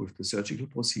procedure, with the surgical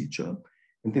procedure.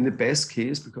 And in the best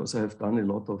case, because I have done a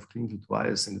lot of clinical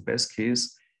trials, in the best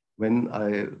case, when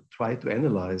I try to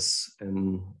analyze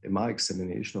an MR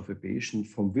examination of a patient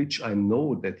from which I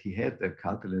know that he had a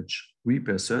cartilage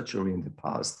repair surgery in the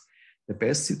past, the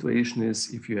best situation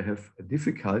is if you have a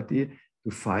difficulty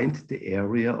to find the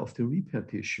area of the repair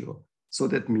tissue. So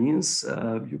that means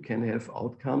you can have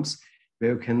outcomes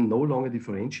where you can no longer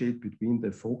differentiate between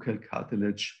the focal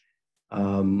cartilage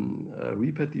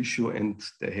repair tissue and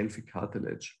the healthy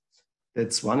cartilage.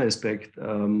 That's one aspect.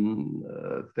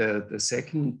 The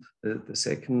second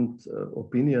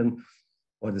opinion,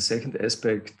 or the second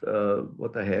aspect,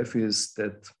 what I have is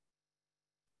that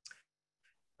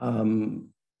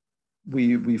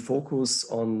we focus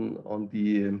on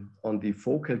the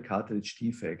focal cartilage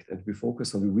defect, and we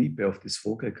focus on the repair of this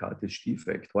focal cartilage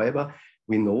defect. However,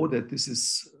 we know that this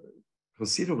is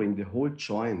considering the whole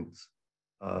joint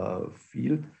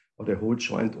field or the whole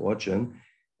joint organ.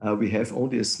 We have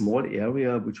only a small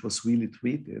area which was really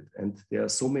treated, and there are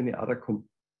so many other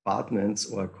compartments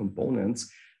or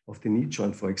components of the knee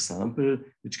joint, for example,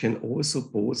 which can also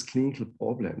pose clinical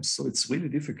problems. So it's really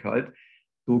difficult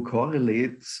to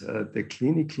correlate the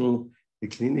clinical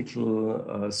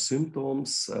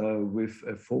symptoms with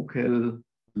a focal,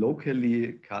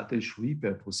 locally cartilage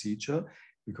repair procedure,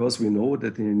 because we know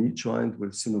that in a knee joint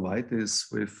with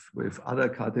synovitis, with other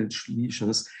cartilage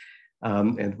lesions,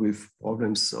 and with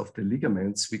problems of the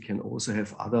ligaments, we can also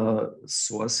have other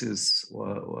sources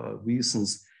or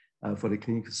reasons for the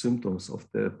clinical symptoms of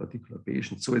the particular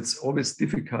patient. So it's always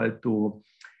difficult to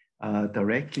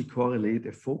directly correlate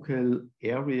a focal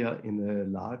area in a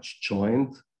large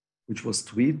joint which was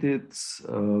treated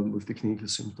with the clinical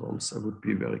symptoms. I would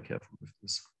be very careful with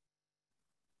this.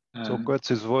 So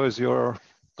Götz, what is your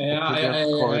I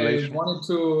wanted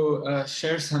to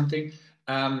share something.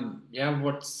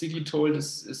 What Sigi told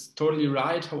is totally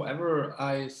right. However,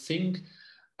 I think,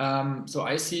 so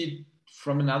I see it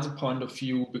from another point of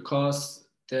view, because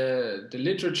the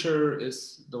literature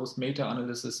is those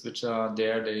meta-analyses which are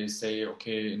there. They say,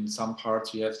 okay, in some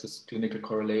parts you have this clinical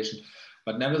correlation.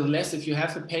 But nevertheless, if you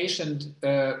have a patient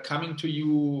coming to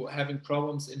you having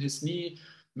problems in his knee,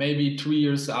 maybe 2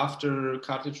 years after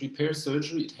cartilage repair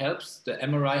surgery, it helps. The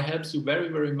MRI helps you very,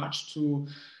 very much to,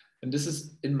 and this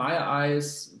is in my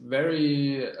eyes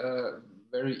very,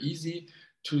 very easy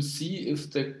to see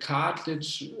if the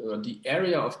cartilage, the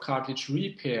area of cartilage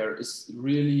repair is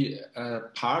really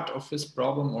part of his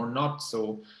problem or not.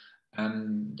 So,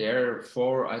 and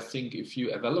therefore, I think if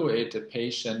you evaluate a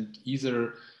patient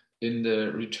either in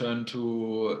the return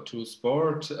to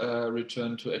sport,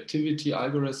 return to activity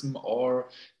algorithm, or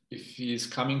if he's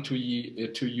coming to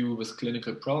you with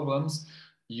clinical problems,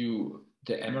 the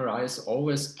MRI is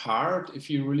always part if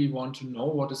you really want to know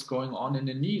what is going on in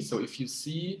the knee. So if you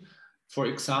see, for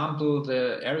example,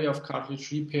 the area of cartilage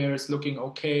repair is looking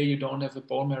okay, you don't have a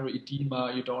bone marrow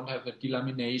edema, you don't have a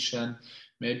delamination,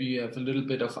 maybe you have a little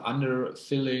bit of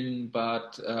underfilling,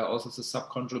 but also the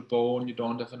subchondral bone, you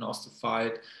don't have an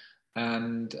osteophyte.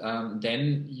 And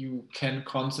then you can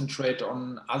concentrate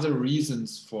on other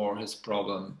reasons for his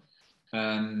problem.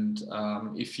 And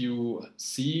if you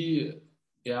see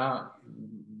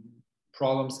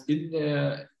problems in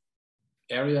the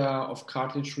area of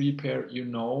cartilage repair, you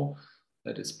know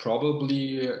that it's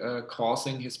probably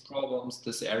causing his problems,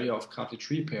 this area of cartilage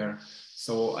repair.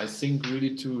 So I think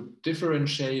really to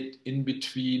differentiate in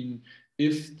between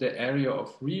if the area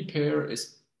of repair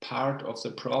is part of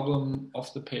the problem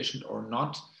of the patient or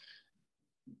not.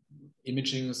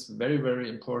 Imaging is a very, very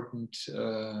important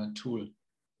tool.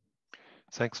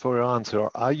 Thanks for your answer.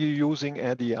 Are you using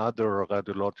any other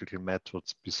radiological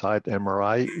methods beside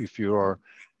MRI if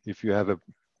you have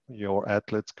your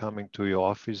athletes coming to your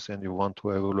office and you want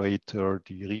to evaluate the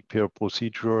repair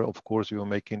procedure? Of course, you're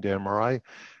making the MRI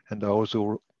and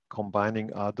also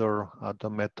combining other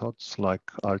methods like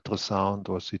ultrasound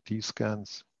or CT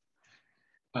scans.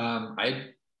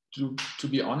 To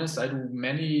be honest, I do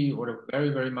many or very,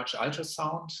 very much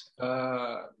ultrasound.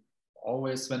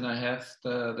 Always when I have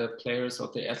the players or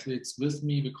the athletes with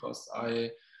me, because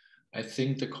I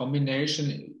think the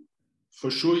combination, for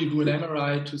sure you do an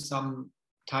MRI to some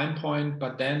time point,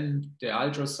 but then the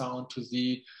ultrasound to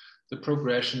see the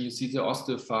progression, you see the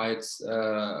osteophytes,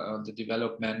 the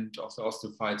development of the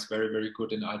osteophytes, very, very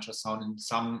good in ultrasound. In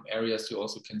some areas, you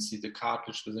also can see the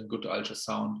cartilage with a good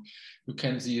ultrasound. You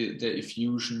can see the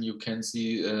effusion, you can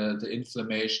see the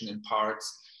inflammation in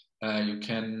parts. You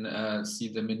can see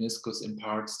the meniscus in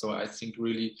parts. So I think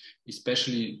really,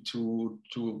 especially to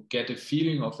get a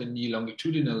feeling of the knee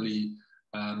longitudinally,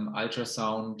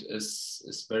 ultrasound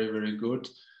is very, very good.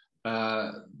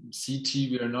 CT,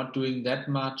 we are not doing that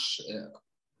much.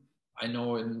 I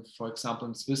know for example,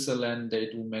 in Switzerland, they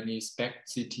do many SPECT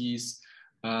CTs,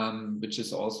 which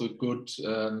is also a good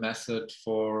method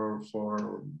for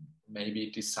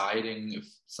maybe deciding if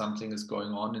something is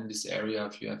going on in this area,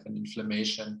 if you have an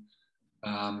inflammation.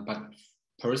 But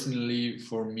personally,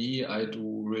 for me, I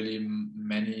do really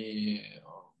many,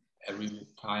 every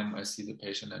time I see the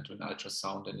patient, I do an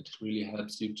ultrasound, and it really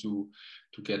helps you to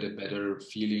get a better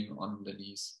feeling on the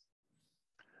knees.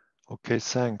 Okay,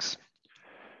 thanks.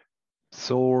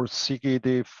 So Sigi,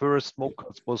 the first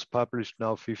MOCART was published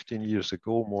now 15 years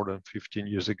ago, more than 15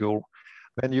 years ago.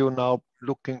 When you're now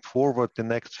looking forward the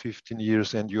next 15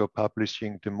 years and you're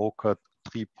publishing the MOCART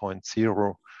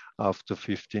 3.0 after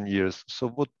 15 years, so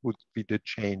what would be the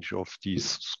change of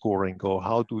this scoring, or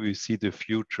how do you see the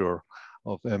future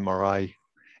of MRI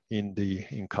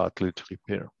in cartilage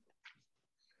repair?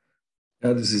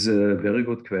 Yeah, this is a very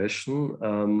good question.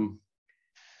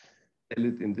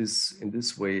 In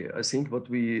this way, I think what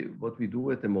we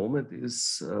do at the moment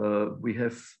is we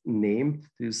have named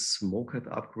this MOCART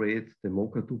upgrade the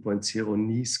MOCART 2.0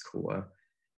 knee score,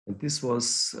 and this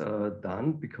was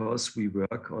done because we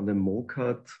work on the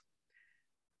MOCART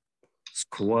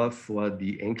score for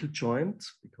the ankle joint,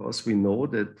 because we know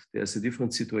that there's a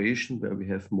different situation where we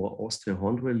have more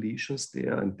osteochondral lesions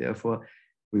there, and therefore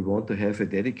we want to have a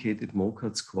dedicated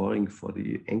MOCART scoring for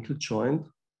the ankle joint,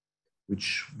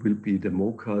 which will be the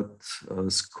MOCART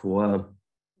score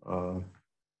or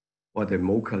the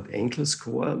MOCART ankle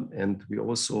score. And we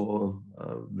also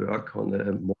work on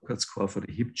a MOCART score for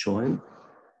the hip joint,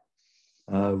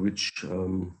 which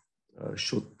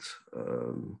should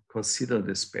consider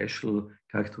the special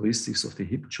characteristics of the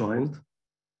hip joint,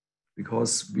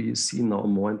 because we see now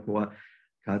more and more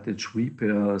cartilage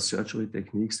repair surgery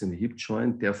techniques in the hip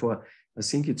joint. Therefore, I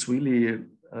think it's really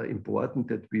important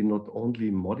that we not only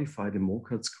modify the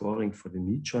MOCART scoring for the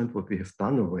knee joint, what we have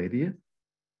done already,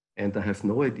 and I have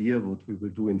no idea what we will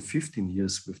do in 15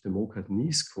 years with the MOCART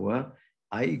knee score.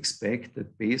 I expect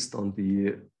that based on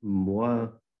the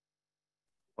more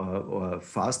or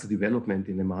faster development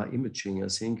in MR-Imaging, I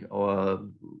think our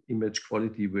image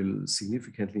quality will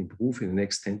significantly improve in the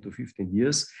next 10 to 15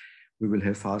 years. We will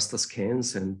have faster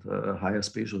scans and higher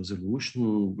spatial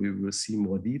resolution. We will see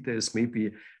more details,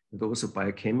 maybe that also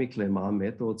biochemical MR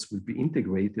methods will be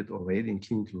integrated already in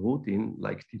clinical routine,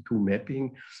 like T2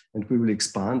 mapping, and we will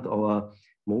expand our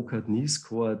MOCART knee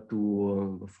score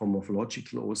to from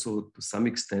morphological also to some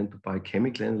extent to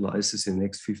biochemical analysis in the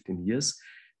next 15 years.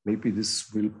 Maybe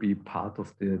this will be part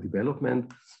of the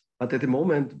development. But at the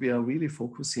moment, we are really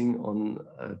focusing on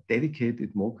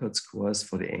dedicated MOCART scores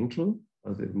for the ankle,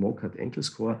 the MOCART ankle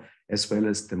score, as well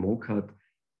as the MOCART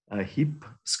hip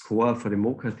score. For the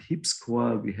MOCART hip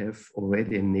score, we have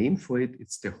already a name for it.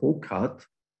 It's the HOCART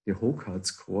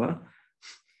score,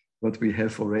 what we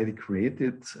have already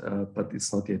created, but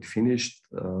it's not yet finished.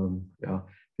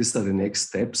 These are the next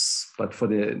steps. But for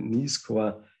the knee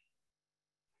score,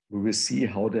 we will see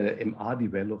how the MR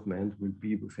development will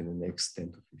be within the next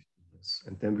 10 to 15 problems,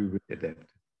 and then we will adapt.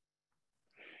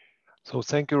 So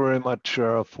thank you very much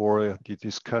for the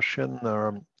discussion.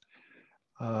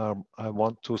 I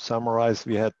want to summarize.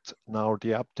 We had now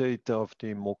the update of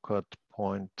the MOCART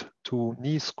 .2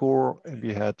 knee score, and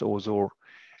we had also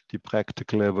the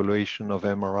practical evaluation of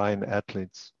MRI in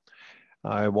athletes.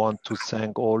 I want to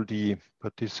thank all the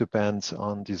participants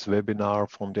on this webinar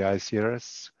from the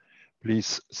ICRS.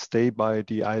 Please stay by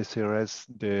the ICRS.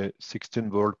 The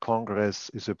 16th World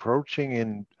Congress is approaching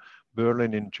in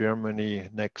Berlin in Germany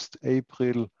next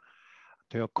April.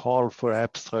 There are calls for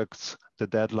abstracts. The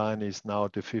deadline is now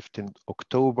the 15th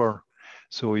October.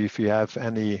 So if you have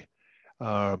any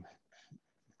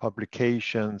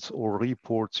publications or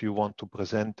reports you want to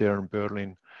present there in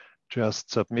Berlin,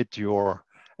 just submit your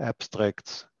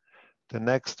abstracts. The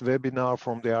next webinar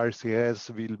from the ICS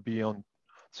will be on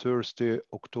Thursday,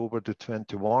 October the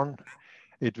 21.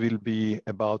 It will be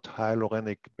about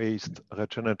hyaluronic-based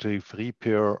regenerative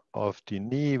repair of the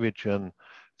knee, which is a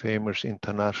famous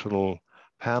international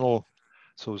panel.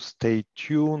 So stay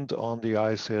tuned on the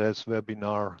ICS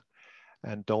webinar.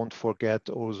 And don't forget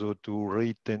also to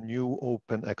read the new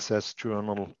open access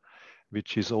journal,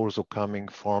 which is also coming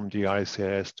from the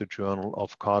ICS, the Journal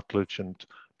of Cartilage and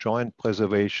Joint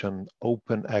Preservation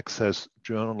Open Access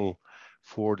Journal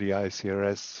for the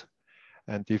ICRS.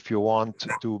 And if you want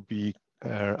to be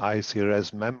an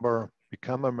ICRS member,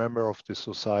 become a member of the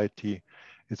society.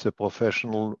 It's a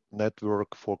professional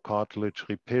network for cartilage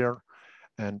repair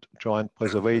and joint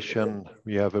preservation.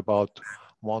 We have about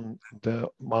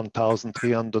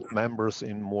 1,300 members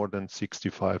in more than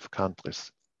 65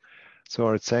 countries.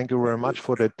 So I thank you very much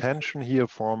for the attention here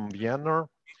from Vienna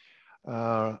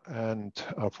and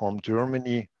from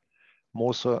Germany.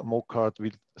 MOCART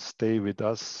will stay with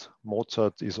us.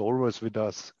 Mozart is always with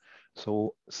us.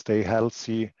 So stay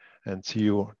healthy and see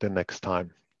you the next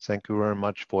time. Thank you very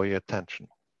much for your attention.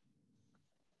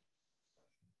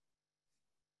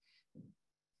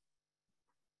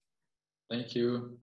 Thank you.